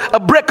called a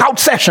breakout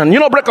session.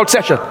 Breakout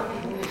session?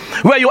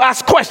 Where you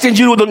ask questions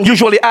you don't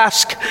usually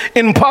ask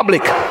in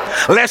public,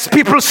 lest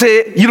people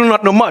say you do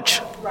not know much.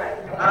 You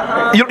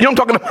know what I'm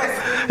talking about?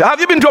 Have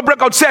you been to a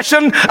breakout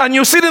session and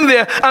you're sitting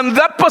there and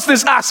that person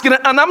is asking,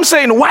 and I'm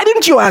saying, why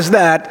didn't you ask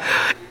that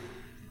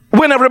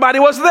when everybody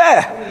was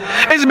there?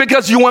 It's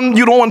because you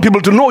don't want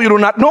people to know you do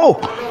not know.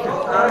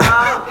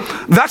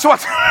 That's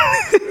what's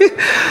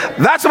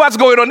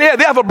going on here.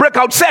 They have a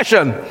breakout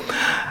session.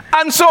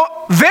 And so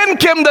then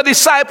came the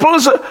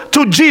disciples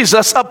to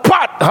Jesus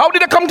apart. How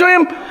did they come to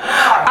him?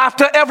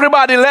 After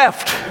everybody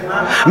left.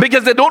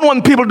 Because they don't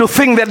want people to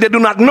think that they do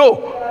not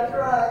know.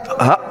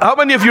 How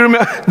many of you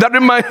remember?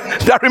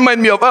 That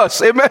remind me of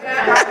us. Amen.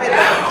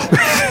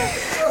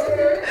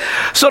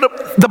 So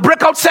the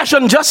breakout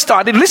session just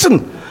started.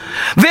 Listen.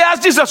 They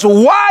asked Jesus,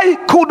 why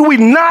could we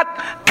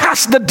not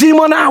cast the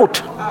demon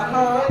out?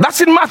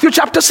 That's in Matthew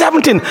chapter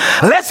 17.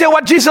 Let's hear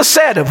what Jesus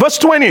said. Verse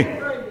 20.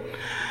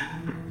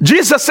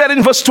 Jesus said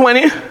in verse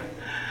 20,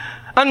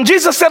 and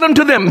Jesus said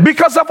unto them,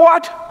 because of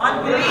what?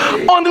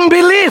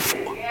 Unbelief.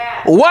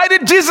 Why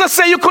did Jesus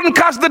say you couldn't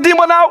cast the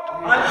demon out?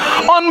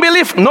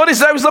 Unbelief. Notice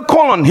there is a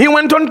colon. He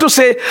went on to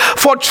say,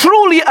 for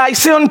truly I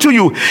say unto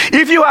you,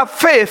 if you have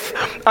faith,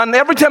 and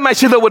every time I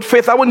see the word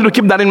faith, I want you to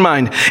keep that in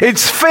mind.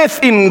 It's faith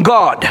in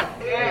God.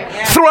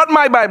 Throughout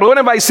my Bible,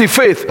 whenever I see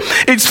faith,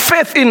 it's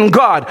faith in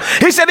God.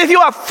 He said, if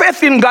you have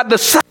faith in God, the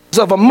size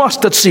of a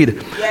mustard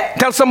seed.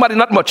 Tell somebody,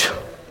 not much.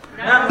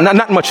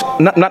 Not much.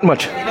 Not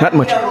much.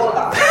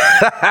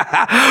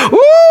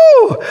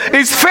 Woo!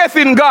 It's faith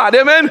in God.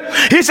 Amen.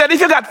 He said, if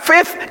you got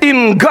faith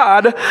in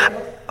God,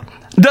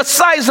 the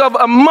size of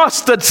a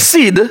mustard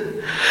seed,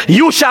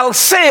 you shall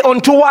say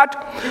unto what?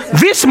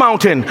 This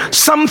mountain.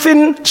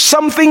 Something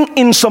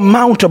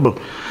insurmountable.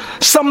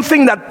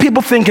 Something that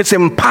people think it's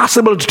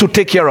impossible to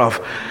take care of.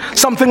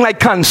 Something like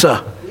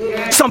cancer.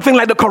 Something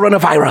like the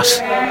coronavirus.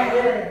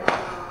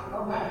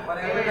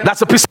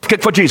 That's a piece of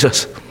cake for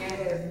Jesus.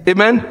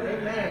 Amen.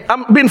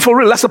 I'm being for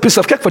real. That's a piece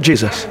of cake for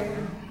Jesus.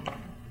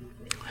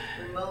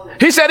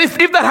 He said, if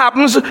that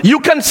happens, you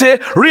can say,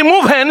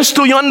 remove hence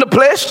to yonder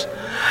place,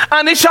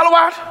 and it shall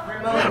what?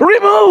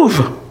 Remove.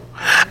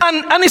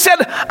 And he said,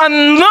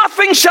 and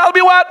nothing shall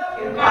be what?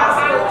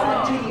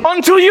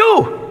 Unto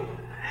you.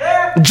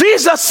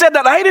 Jesus said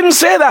that. I didn't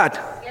say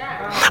that.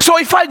 So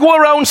if I go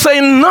around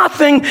saying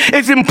nothing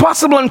is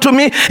impossible unto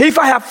me, if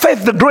I have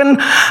faith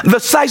the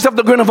size of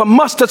the grain of a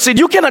mustard seed,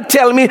 you cannot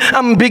tell me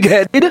I'm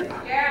big-headed.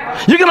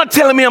 You cannot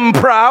tell me I'm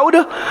proud.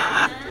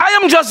 I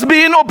am just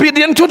being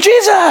obedient to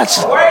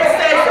Jesus.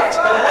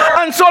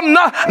 And so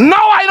now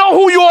I know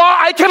who you are.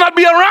 I cannot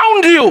be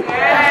around you.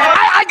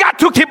 I got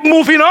to keep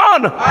moving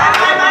on.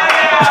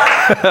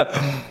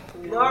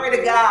 Glory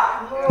to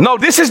God. Now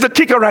this is the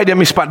kicker right there,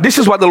 Miss Pat. This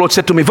is what the Lord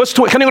said to me.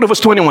 Can you go to verse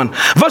 21?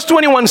 Verse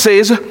 21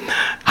 says,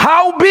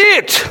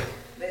 howbeit.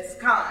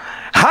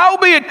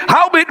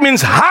 Howbeit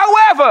means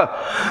however,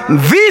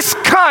 this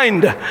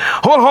kind,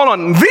 hold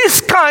on,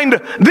 this kind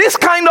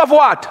of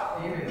what?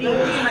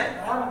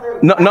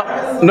 No.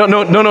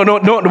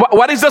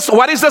 What is this?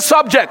 What is the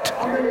subject?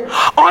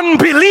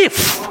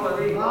 Unbelief.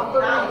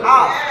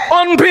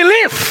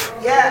 Unbelief.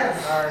 Yes.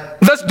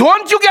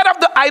 Don't you get off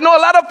the? I know a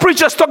lot of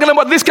preachers talking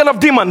about this kind of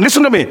demon.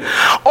 Listen to me.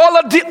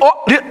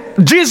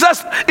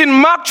 Jesus in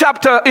Mark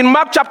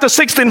chapter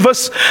 16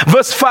 verse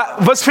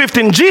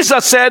 15.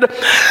 Jesus said,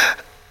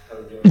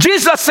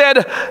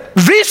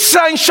 "This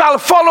sign shall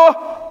follow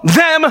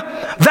them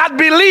that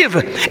believe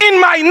in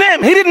my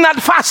name." He did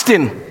not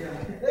fasting.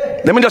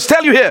 Let me just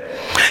tell you here.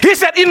 He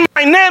said, in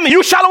my name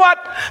you shall what?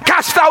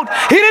 Cast out.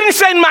 He didn't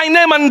say in my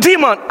name and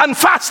demon and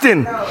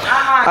fasting.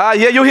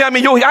 Yeah, you hear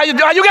me? You get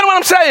what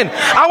I'm saying?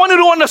 I want you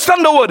to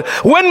understand the word.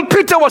 When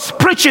Peter was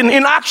preaching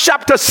in Acts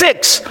chapter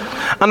 6,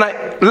 and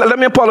let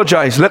me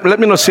apologize. Let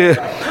me not say.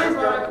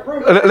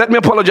 Let me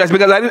apologize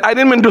because I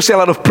didn't mean to say a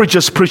lot of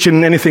preachers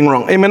preaching anything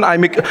wrong. Amen. I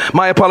make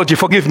my apology.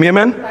 Forgive me.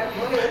 Amen.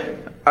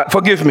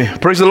 Forgive me.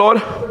 Praise the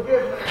Lord.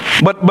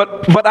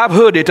 But I've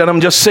heard it and I'm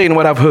just saying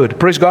what I've heard.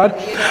 Praise God.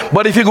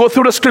 But if you go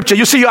through the scripture,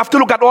 you see you have to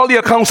look at all the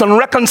accounts and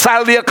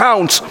reconcile the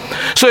accounts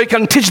so you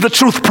can teach the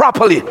truth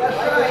properly.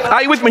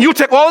 Are you with me? You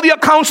take all the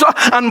accounts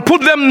and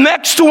put them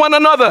next to one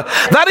another.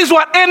 That is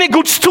what any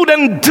good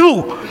student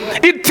do.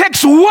 It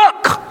takes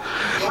work.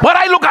 But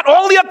I look at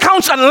all the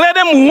accounts and lay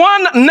them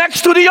one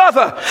next to the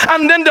other.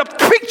 And then the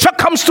picture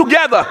comes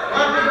together.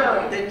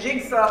 The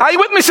jigsaw. Are you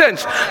with me,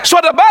 saints? So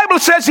the Bible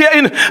says here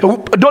in,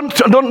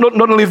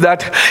 don't leave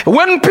that.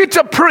 When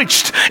Peter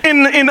preached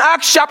in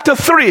Acts chapter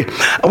 3,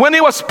 when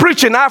he was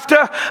preaching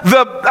after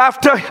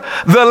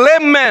the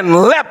lame man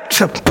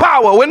leapt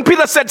power, when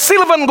Peter said,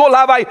 silver and gold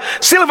have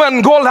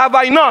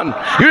I none.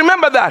 You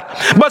remember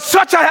that? But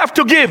such I have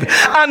to give.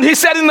 And he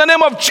said in the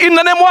name what?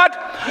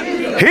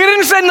 He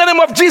didn't say in the name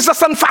of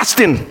Jesus and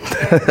fasting. Are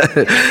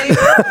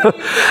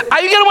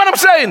you getting what I'm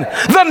saying?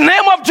 The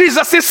name of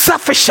Jesus is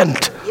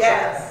sufficient.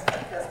 Yes.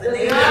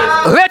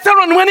 Later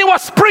on, when he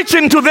was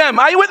preaching to them,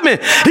 are you with me?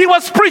 He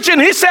was preaching,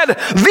 he said,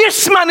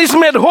 this man is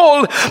made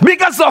whole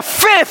because of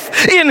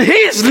faith in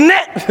his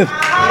name.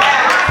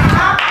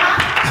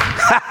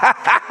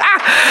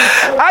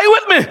 Are you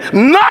with me?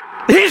 Not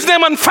his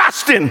name and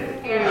fasting.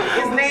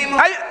 His name.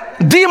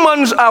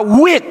 Demons are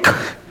weak.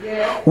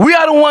 We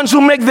are the ones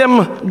who make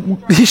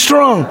them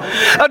strong.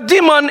 A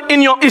demon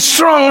is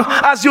strong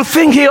as you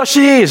think he or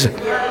she is.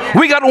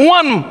 We got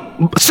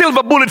one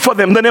silver bullet for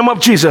them, the name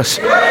of Jesus.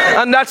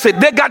 And that's it.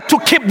 They got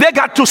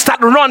to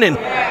start running.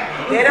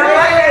 They don't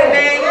like that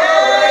name.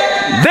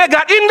 They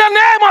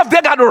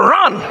got to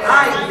run.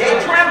 They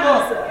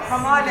tremble.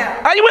 Come on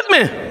now. Are you with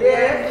me?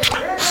 Yeah.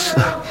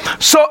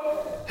 So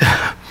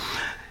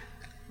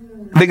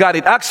they got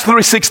it. Acts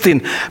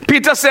 3:16.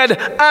 Peter said,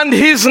 and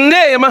his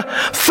name,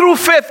 through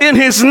faith in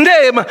his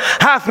name,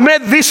 hath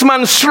made this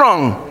man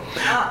strong.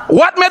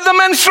 What made the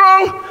man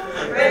strong?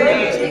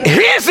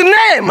 His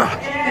name.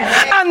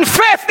 And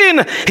faith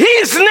in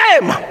his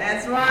name.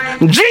 That's right.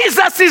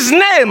 Jesus'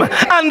 name.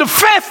 And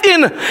faith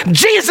in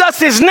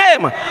Jesus'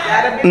 name.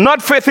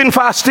 Not faith in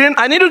fasting.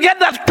 I need to get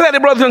that clear,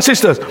 brothers and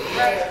sisters.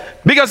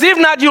 Because if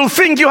not, you'll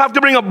think you have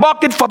to bring a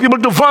bucket for people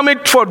to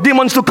vomit, for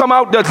demons to come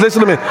out. Just listen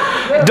to me.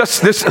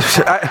 Just this.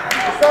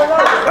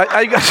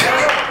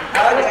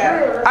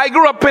 I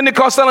grew up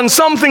Pentecostal, and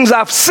some things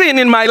I've seen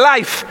in my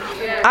life,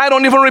 I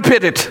don't even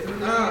repeat it.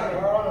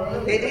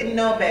 They didn't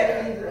know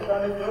better.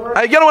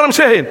 I get what I'm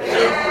saying? One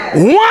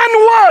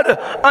word,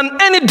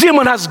 and any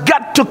demon has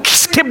got to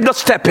skip the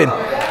stepping. In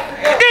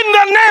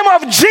the name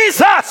of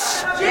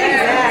Jesus.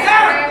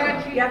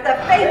 You have to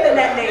have faith in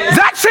that name.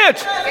 That's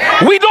it.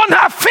 We don't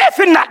have faith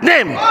in that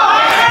name.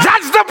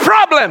 That's the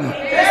problem.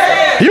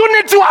 You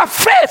need to have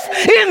faith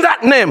in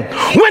that name.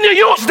 When you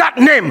use that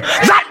name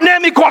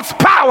equals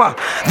power.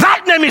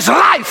 That name is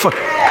life.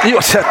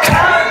 You said.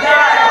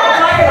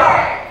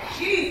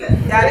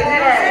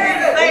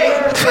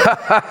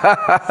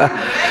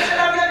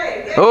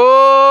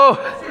 Oh,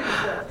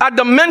 at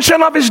the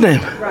mention of his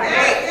name,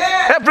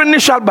 every knee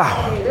shall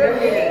bow,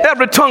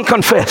 every tongue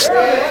confess.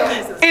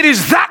 It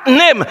is that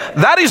name.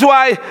 That is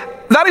why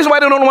they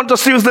don't want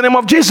us to use the name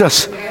of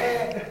Jesus.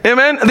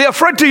 Amen. They're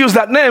afraid to use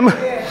that name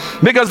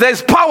because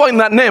there's power in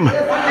that name.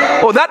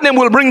 Oh, that name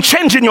will bring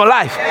change in your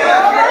life.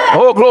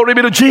 Oh, glory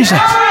be to Jesus.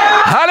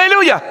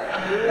 Hallelujah.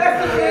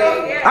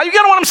 Are you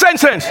getting what I'm saying,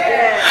 saints?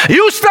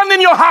 You stand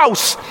in your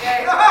house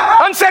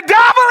and say,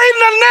 devil, in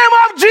the name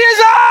of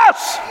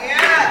Jesus.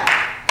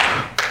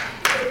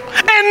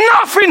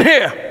 Enough in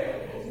here.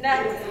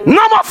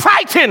 No more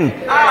fighting.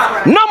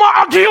 No more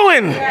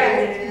arguing.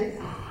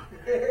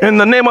 In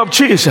the name of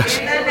Jesus.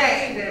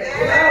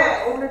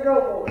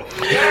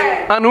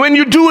 And when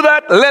you do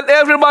that, let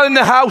everybody in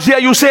the house hear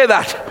you say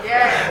that.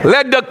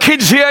 Let the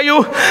kids hear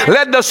you.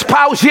 Let the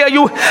spouse hear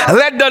you.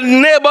 Let the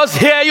neighbors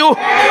hear you.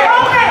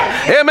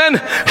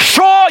 Amen.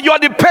 Show your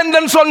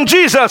dependence on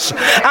Jesus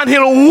and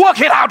he'll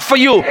work it out for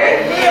you.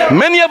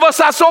 Many of us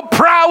are so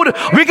proud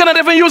we cannot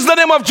even use the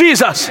name of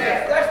Jesus.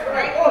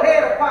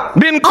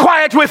 Being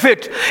quiet with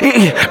it.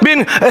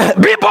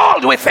 Be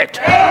bold with it.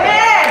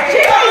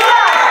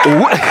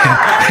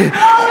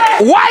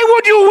 Why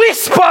would you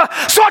whisper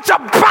such a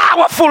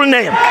powerful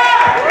name?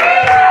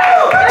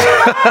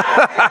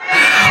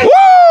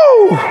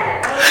 Woo!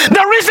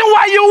 The reason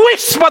why you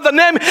whisper the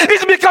name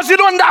is because you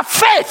don't have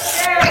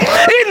faith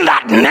in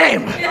that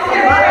name.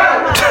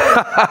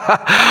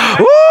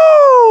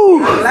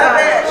 Woo!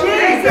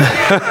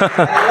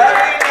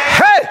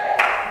 Hey!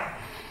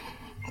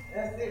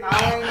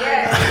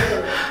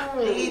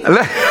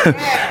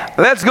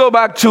 Let's go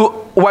back to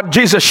what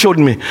Jesus showed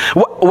me.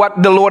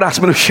 What the Lord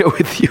asked me to share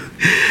with you.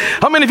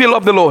 How many of you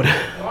love the Lord?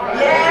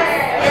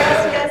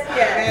 Yes.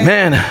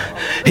 Man,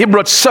 he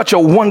brought such a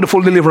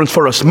wonderful deliverance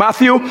for us.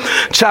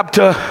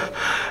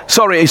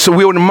 So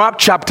we were in Mark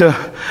chapter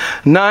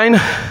 9.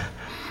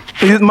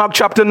 Is it Mark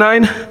chapter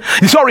 9?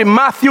 Sorry,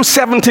 Matthew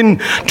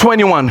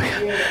 17:21.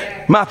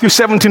 Matthew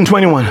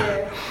 17:21.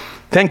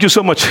 Thank you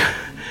so much.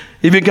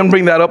 If you can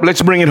bring that up,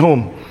 let's bring it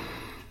home.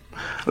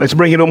 Let's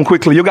bring it home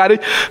quickly. You got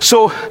it?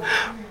 So,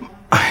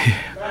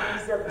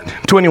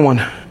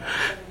 21.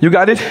 You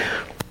got it?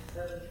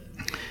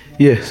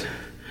 Yes.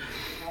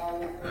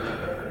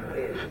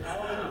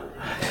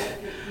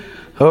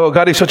 Oh,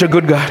 God is such a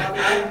good God.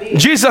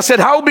 Jesus said,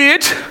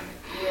 howbeit,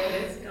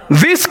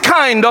 this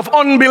kind of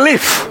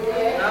unbelief,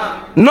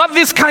 not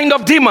this kind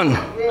of demon.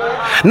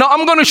 Now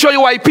I'm going to show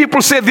you why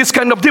people say this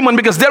kind of demon,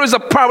 because there is a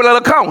parallel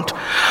account.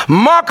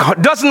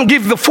 Mark doesn't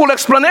give the full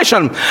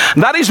explanation.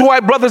 That is why,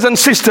 brothers and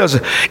sisters,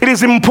 it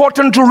is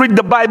important to read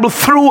the Bible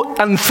through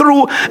and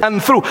through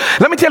and through.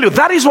 Let me tell you,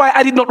 that is why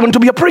I did not want to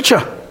be a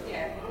preacher.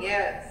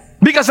 Yes.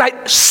 Because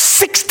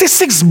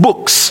 66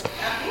 books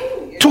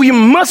to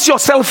immerse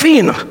yourself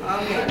in,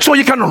 so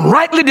you can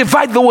rightly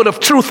divide the word of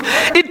truth.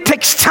 It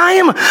takes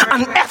time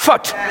and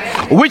effort,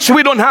 which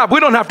we don't have. We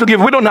don't have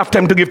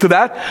time to give to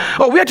that.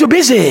 Oh, we are too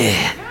busy.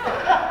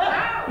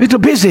 We're too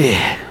busy.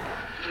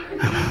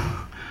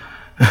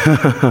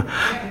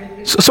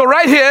 So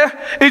right here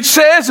it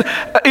says,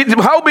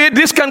 howbeit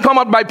this can come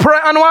out by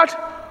prayer and what?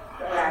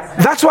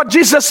 That's what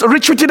Jesus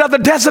retreated at the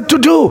desert to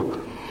do.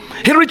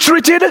 He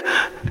retreated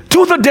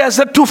to the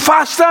desert to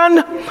fast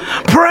and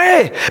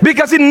pray,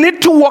 because he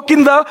need to walk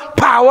in the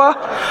power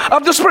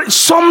of the Spirit.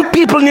 Some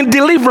people need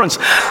deliverance.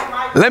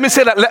 Let me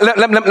say that.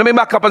 Let me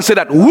back up and say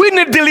that. We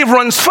need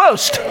deliverance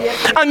first.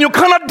 And you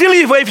cannot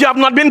deliver if you have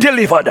not been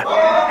delivered.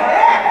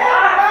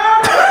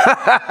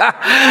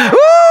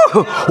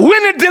 We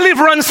need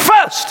deliverance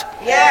first.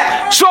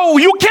 So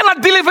you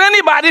cannot deliver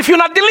anybody if you're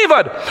not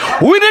delivered.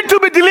 We need to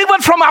be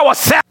delivered from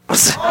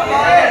ourselves.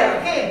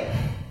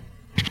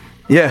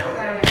 Yeah.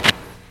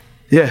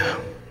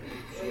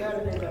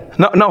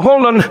 Now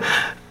hold on.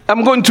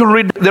 I'm going to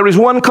read. There is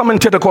one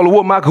commentator called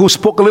Womack who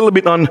spoke a little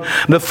bit on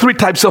the 3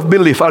 types of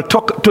belief. I'll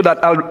talk to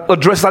that. I'll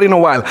address that in a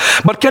while.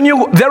 But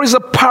there is a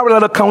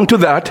parallel account to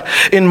that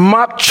in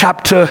Mark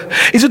chapter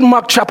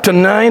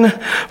 9,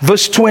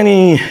 verse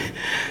 20.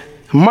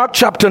 Mark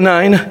chapter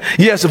 9,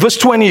 yes, verse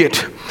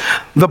 28.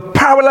 The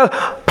parallel,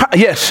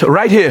 yes,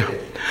 right here.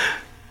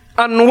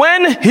 And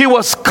when he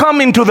was come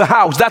into the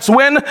house, that's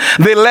when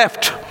they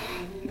left.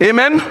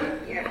 Amen?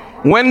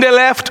 When they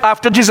left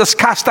after Jesus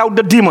cast out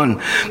the demon.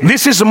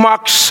 This is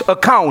Mark's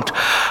account.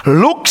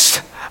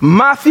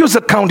 Matthew's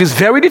account is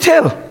very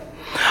detailed.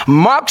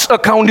 Mark's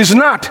account is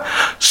not.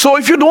 So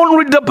if you don't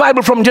read the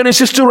Bible from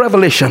Genesis to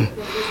Revelation,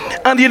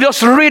 and you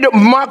just read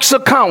Mark's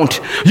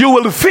account, you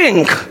will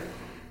think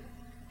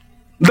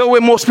the way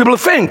most people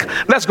think.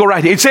 Let's go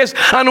right here. It says,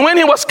 and when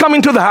he was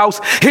coming to the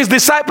house, his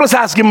disciples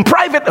asked him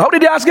private. How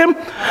did they ask him?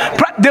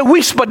 They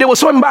whispered. They were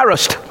so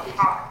embarrassed,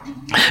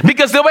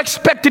 because they were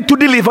expected to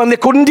deliver and they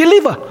couldn't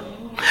deliver.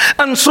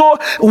 And so,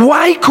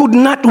 why could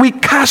not we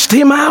cast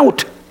him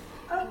out?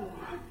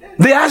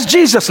 They asked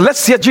Jesus.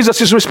 Let's hear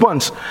Jesus'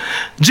 response.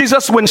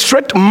 Jesus went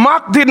straight.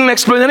 Mark didn't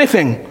explain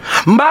anything.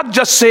 Mark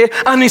just said,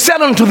 and he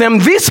said unto them,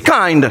 this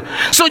kind.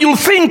 So you'll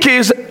think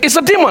it's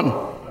a demon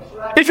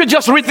if you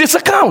just read this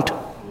account.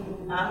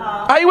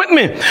 Are you with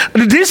me?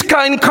 This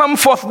kind come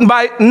forth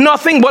by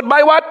nothing but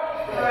by what?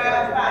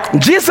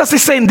 Jesus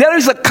is saying there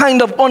is a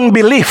kind of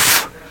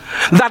unbelief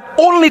that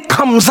only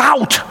comes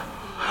out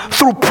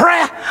through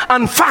prayer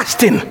and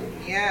fasting.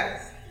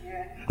 Yes.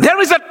 There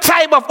is a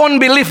type of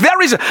unbelief.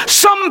 There is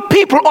some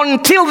people,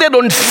 until they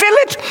don't feel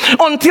it,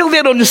 until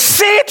they don't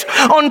see it,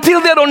 until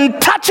they don't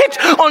touch it,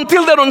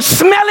 until they don't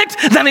smell it,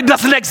 then it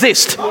doesn't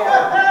exist.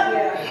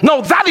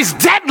 No, that is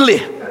deadly.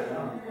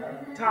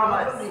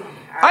 Thomas.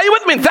 Are you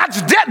with me?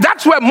 That's dead.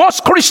 That's where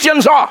most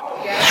Christians are.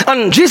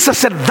 And Jesus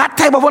said that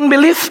type of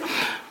unbelief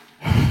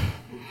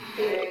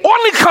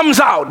only comes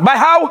out by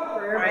how?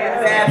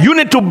 You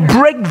need to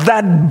break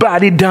that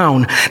body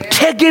down.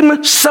 Take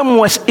him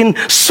somewhere in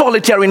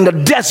solitary in the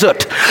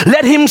desert.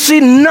 Let him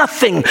see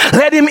nothing.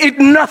 Let him eat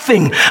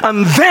nothing.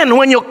 And then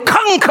when you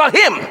conquer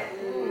him,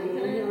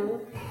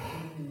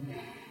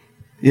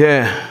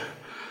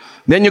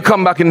 then you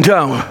come back in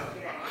town.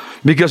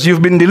 Because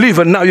you've been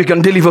delivered, now you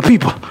can deliver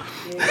people.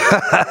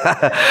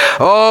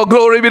 Oh,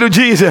 glory be to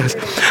Jesus.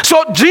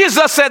 So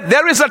Jesus said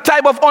there is a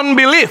type of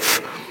unbelief.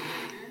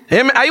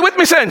 Are you with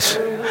me, saints?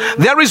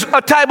 There is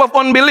a type of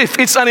unbelief.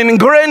 It's an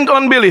ingrained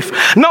unbelief.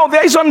 Now,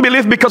 there is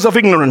unbelief because of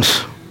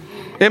ignorance.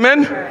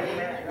 Amen?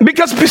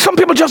 Because some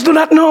people just do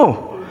not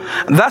know.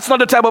 That's not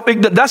the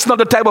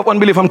type of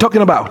unbelief I'm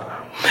talking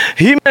about.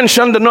 He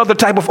mentioned another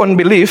type of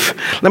unbelief.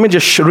 Let me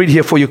just read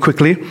here for you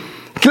quickly.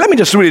 Let me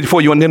just read it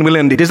for you and then we'll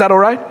end it. Is that all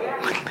right?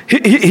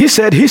 He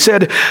said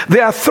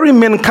there are 3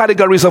 main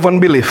categories of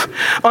unbelief.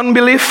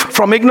 Unbelief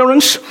from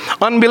ignorance,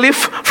 unbelief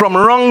from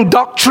wrong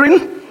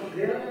doctrine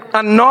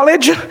and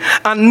knowledge,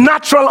 and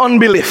natural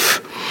unbelief.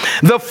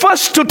 The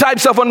first 2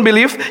 types of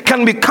unbelief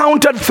can be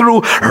countered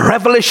through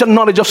revelation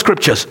knowledge of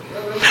scriptures.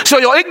 So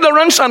your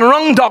ignorance and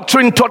wrong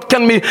doctrine thought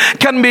can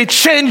be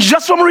changed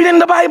just from reading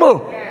the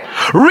Bible.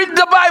 Read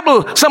the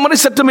Bible. Somebody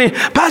said to me,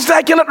 Pastor,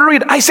 I cannot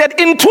read. I said,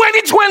 in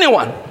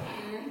 2021,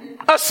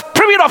 a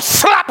spirit of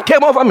slap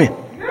came over me.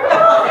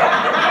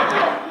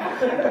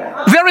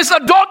 There is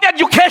adult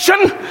education.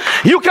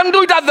 You can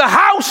do it at the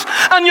house,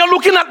 and you're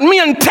looking at me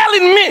and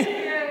telling me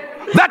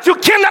that you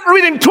cannot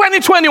read in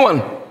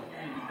 2021.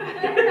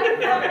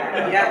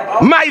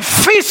 My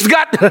fist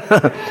got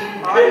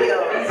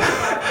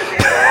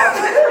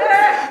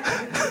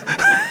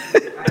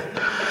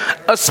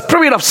a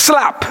spirit of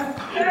slap.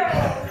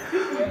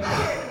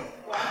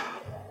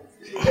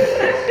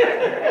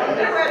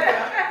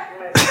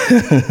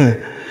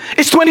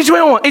 It's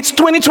 2021. It's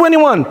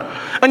 2021.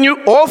 And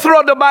you all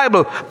throughout the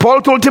Bible,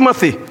 Paul told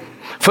Timothy,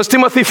 1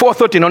 Timothy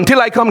 4:13, until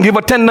I come, give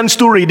attendance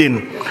to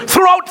reading.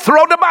 Throughout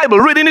the Bible,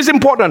 reading is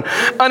important.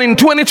 And in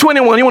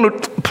 2021, you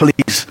want to,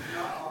 please.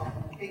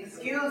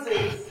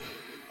 Excuses.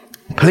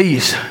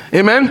 Please.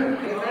 Amen?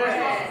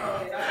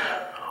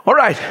 All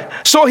right.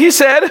 So he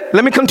said,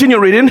 let me continue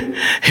reading.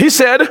 He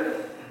said,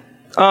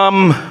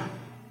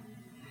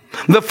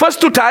 the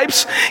first two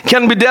types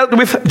can be dealt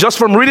with just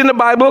from reading the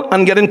Bible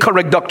and getting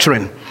correct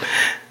doctrine.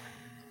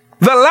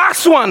 The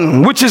last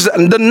one, which is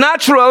the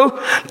natural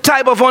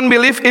type of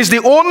unbelief, is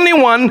the only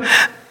one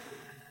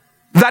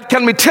that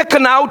can be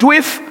taken out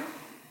with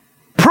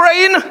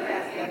praying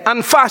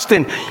and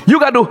fasting. You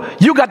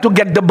got to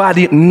get the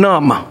body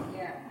numb.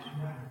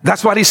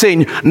 That's what he's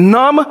saying.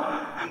 Numb,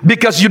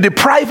 because you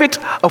deprive it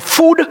of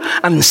food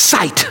and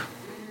sight.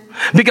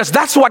 Because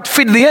that's what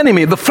feeds the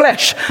enemy, the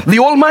flesh, the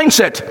old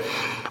mindset.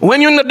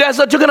 When you're in the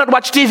desert, you cannot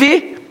watch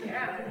TV.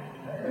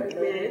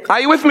 Are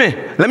you with me?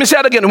 Let me say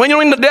it again. When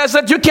you're in the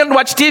desert, you can't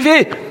watch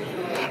TV.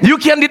 You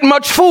can't eat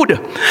much food.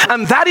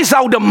 And that is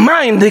how the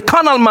mind, the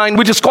carnal mind,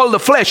 which is called the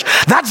flesh,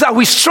 that's how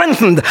he's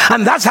strengthened.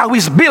 And that's how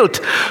he's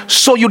built.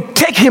 So you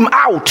take him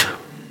out.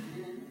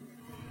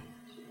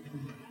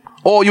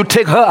 Or you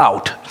take her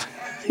out.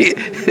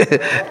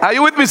 Are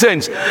you with me,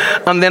 saints?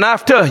 And then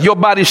after, your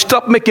body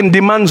stop making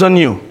demands on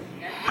you.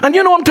 And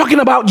you know what I'm talking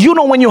about? You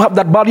know when you have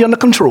that body under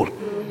control.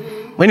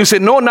 When you say,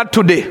 no, not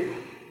today.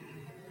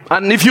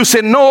 And if you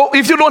say no,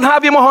 if you don't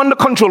have him under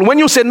control, when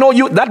you say no,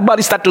 that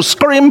body start to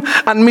scream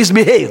and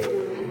misbehave.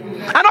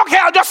 And okay,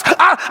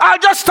 I'll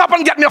just stop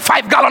and get me a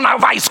 5-gallon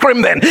of ice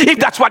cream then, if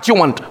that's what you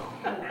want.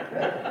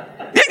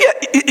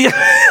 Yeah.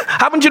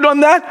 Haven't you done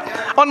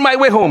that? On my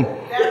way home.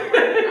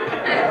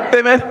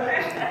 Amen.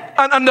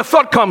 And the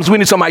thought comes, we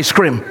need some ice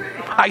cream.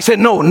 I say,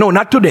 no,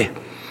 not today.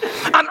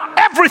 And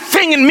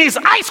everything in me is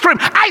ice cream.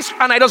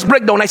 And I just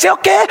break down. I say,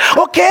 okay,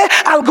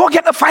 I'll go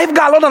get the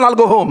 5-gallon and I'll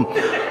go home.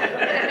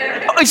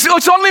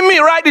 It's only me,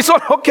 right?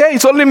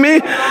 It's only me.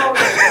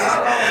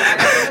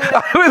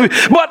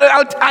 But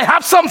I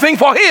have something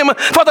for him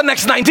for the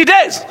next 90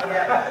 days.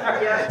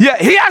 Yeah,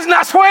 he hasn't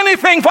asked for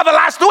anything for the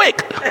last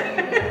week.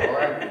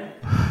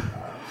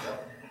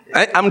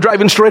 I'm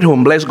driving straight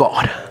home, bless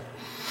God.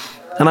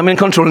 And I'm in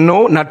control.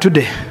 No, not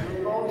today.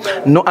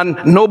 No, and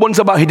no bones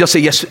about. He just say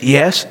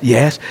yes.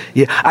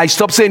 I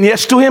stopped saying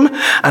yes to him,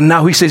 and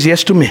now he says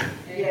yes to me.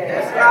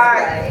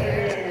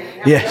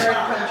 Yes.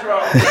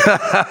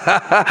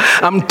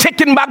 I'm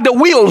taking back the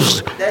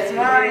wheels. That's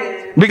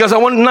right. Because I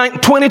want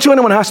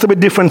 2021 has to be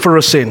different for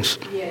us saints.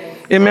 Yes.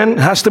 Amen. It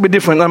has to be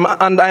different.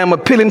 And I am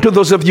appealing to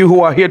those of you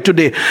who are here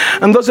today,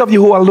 and those of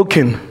you who are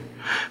looking.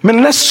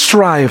 Let's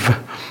strive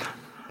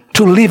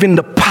to live in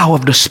the power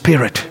of the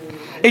Spirit.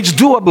 It's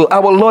doable.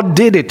 Our Lord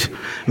did it.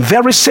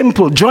 Very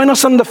simple. Join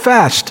us on the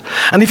fast.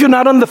 And if you're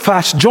not on the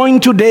fast, join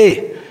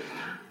today.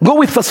 Go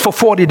with us for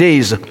 40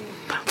 days.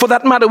 For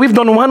that matter, we've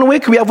done 1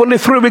 week. We have only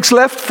 3 weeks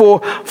left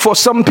for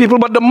some people.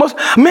 But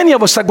many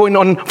of us are going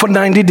on for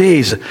 90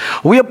 days.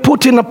 We are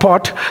setting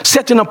apart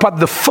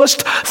the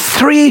first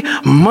 3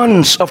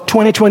 months of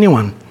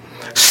 2021.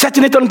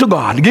 Setting it unto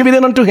God. Giving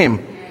it unto Him.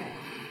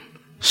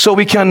 So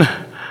we can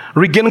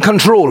regain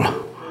control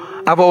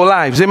of our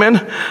lives, amen,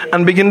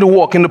 and begin to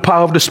walk in the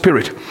power of the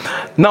Spirit.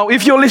 Now,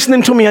 if you're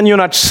listening to me and you're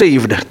not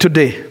saved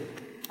today,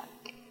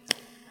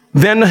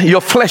 then your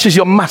flesh is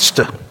your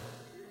master.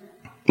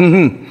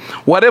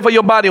 Whatever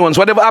your body wants,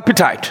 whatever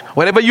appetite,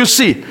 whatever you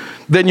see,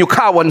 then you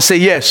cower and say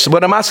yes.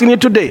 But I'm asking you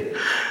today,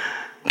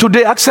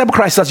 accept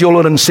Christ as your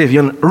Lord and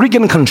Savior and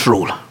regain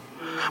control.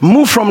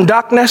 Move from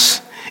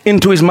darkness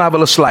into His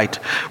marvelous light.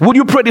 Would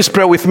you pray this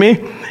prayer with me?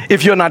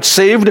 If you're not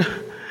saved,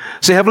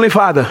 say, Heavenly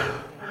Father,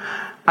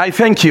 I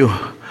thank you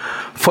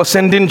for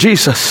sending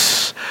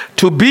Jesus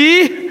to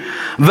be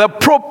the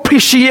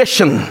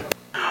propitiation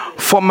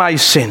for my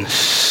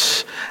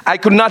sins. I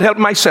could not help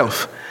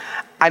myself.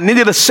 I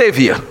needed a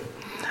Savior,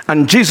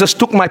 and Jesus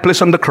took my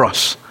place on the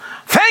cross.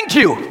 Thank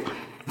you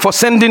for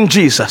sending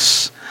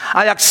Jesus.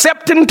 I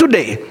accept Him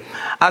today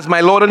as my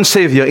Lord and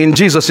Savior in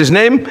Jesus'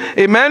 name.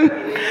 Amen.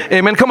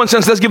 Amen. Come on,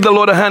 saints, let's give the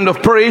Lord a hand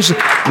of praise.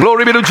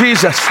 Glory be to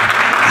Jesus.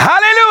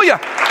 Hallelujah.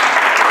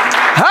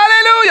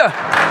 Hallelujah.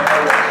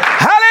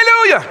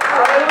 Hallelujah.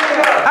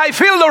 I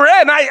feel the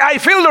rain. I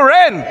feel the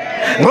rain.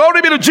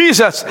 Glory be to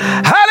Jesus.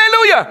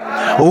 Hallelujah.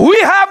 We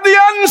have the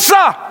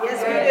answer.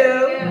 Yes, we do.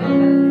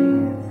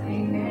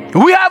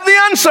 We have the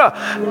answer.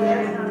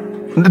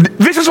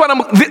 This is what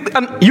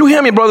and you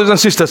hear me, brothers and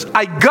sisters.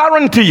 I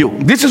guarantee you,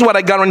 this is what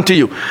I guarantee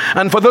you.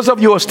 And for those of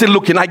you who are still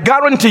looking, I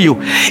guarantee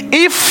you,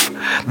 if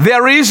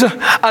there is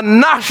a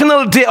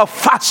national day of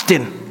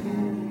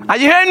fasting, are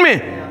you hearing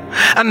me?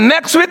 And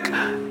next week,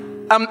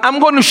 I'm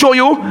going to show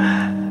you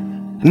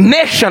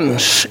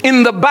nations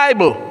in the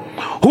Bible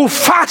who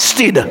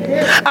fasted,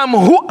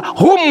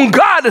 whom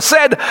God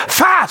said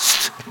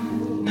fast,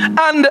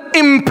 and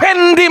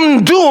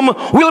impending doom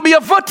will be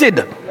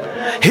averted.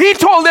 He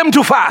told them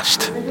to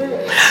fast,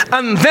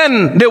 and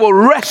then they were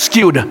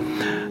rescued.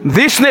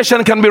 This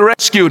nation can be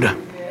rescued.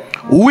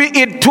 We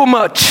eat too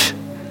much.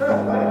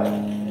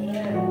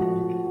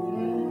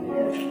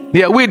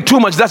 Yeah, we eat too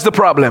much. That's the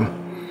problem.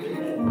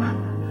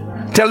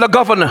 Tell the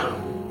governor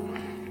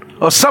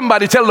or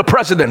somebody, tell the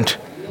president.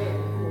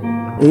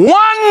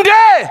 One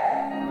day,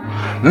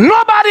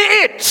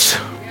 nobody eats.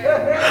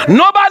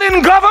 Nobody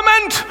in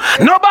government,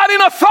 nobody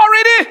in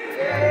authority.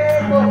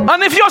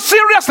 And if you're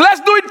serious, let's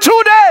do it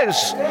 2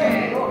 days.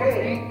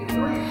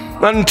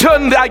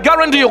 Until I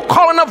guarantee you,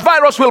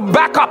 coronavirus will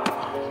back up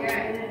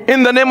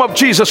in the name of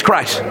Jesus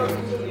Christ.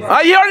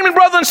 Are you hearing me,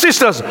 brothers and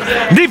sisters?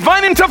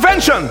 Divine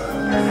intervention.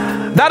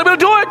 That will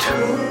do it.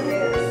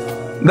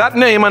 That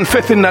name and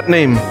faith in that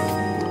name.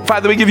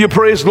 Father, we give you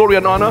praise, glory,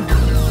 and honor.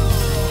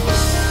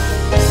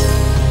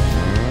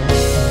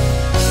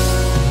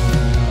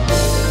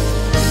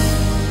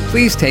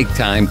 Please take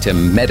time to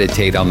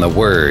meditate on the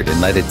Word and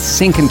let it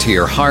sink into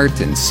your heart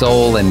and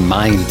soul and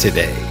mind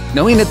today,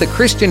 knowing that the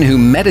Christian who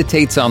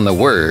meditates on the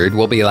Word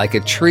will be like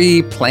a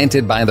tree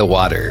planted by the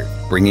water,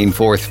 bringing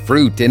forth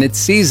fruit in its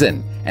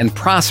season and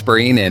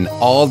prospering in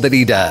all that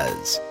he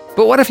does.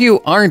 But what if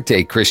you aren't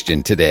a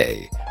Christian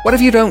today? What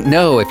if you don't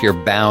know if you're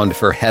bound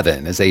for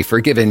heaven as a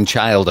forgiven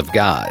child of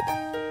God?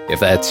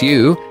 If that's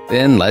you,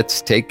 then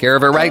let's take care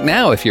of it right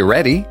now if you're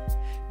ready.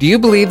 Do you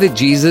believe that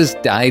Jesus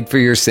died for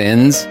your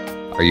sins?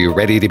 Are you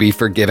ready to be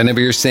forgiven of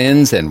your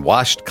sins and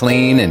washed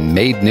clean and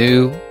made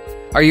new?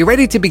 Are you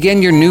ready to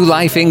begin your new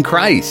life in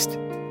Christ?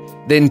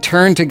 Then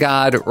turn to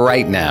God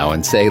right now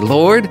and say,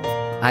 Lord,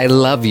 I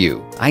love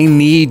you. I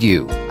need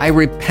you. I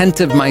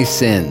repent of my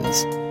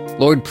sins.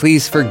 Lord,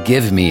 please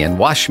forgive me and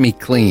wash me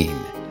clean.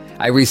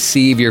 I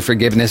receive your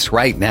forgiveness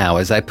right now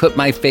as I put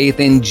my faith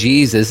in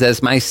Jesus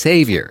as my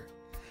Savior.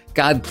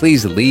 God,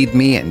 please lead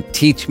me and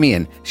teach me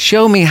and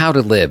show me how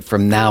to live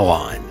from now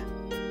on.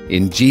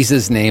 In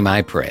Jesus' name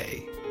I pray.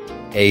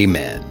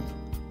 Amen.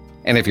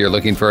 And if you're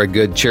looking for a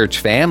good church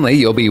family,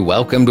 you'll be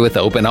welcomed with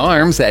open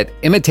arms at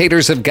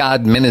Imitators of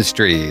God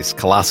Ministries,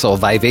 Colossal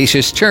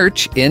Vivacious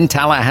Church in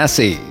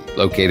Tallahassee,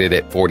 located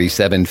at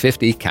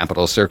 4750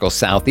 Capitol Circle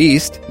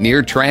Southeast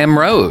near Tram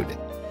Road.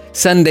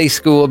 Sunday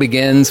school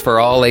begins for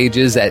all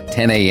ages at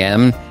 10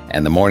 a.m.,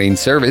 and the morning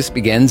service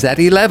begins at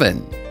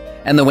 11,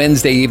 and the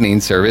Wednesday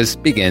evening service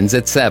begins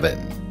at 7.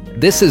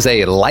 This is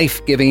a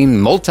life-giving,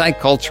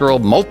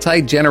 multicultural,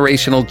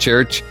 multi-generational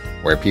church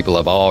where people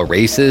of all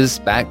races,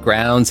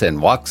 backgrounds,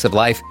 and walks of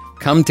life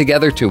come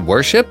together to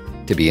worship,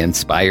 to be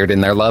inspired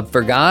in their love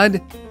for God,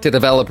 to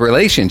develop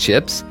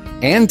relationships,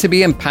 and to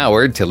be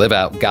empowered to live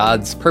out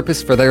God's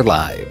purpose for their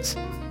lives.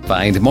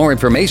 Find more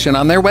information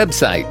on their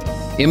website,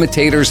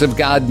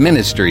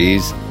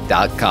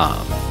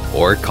 ImitatorsOfGodMinistries.com,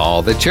 or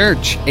call the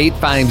church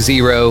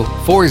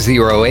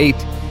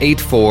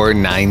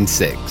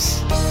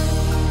 850-408-8496.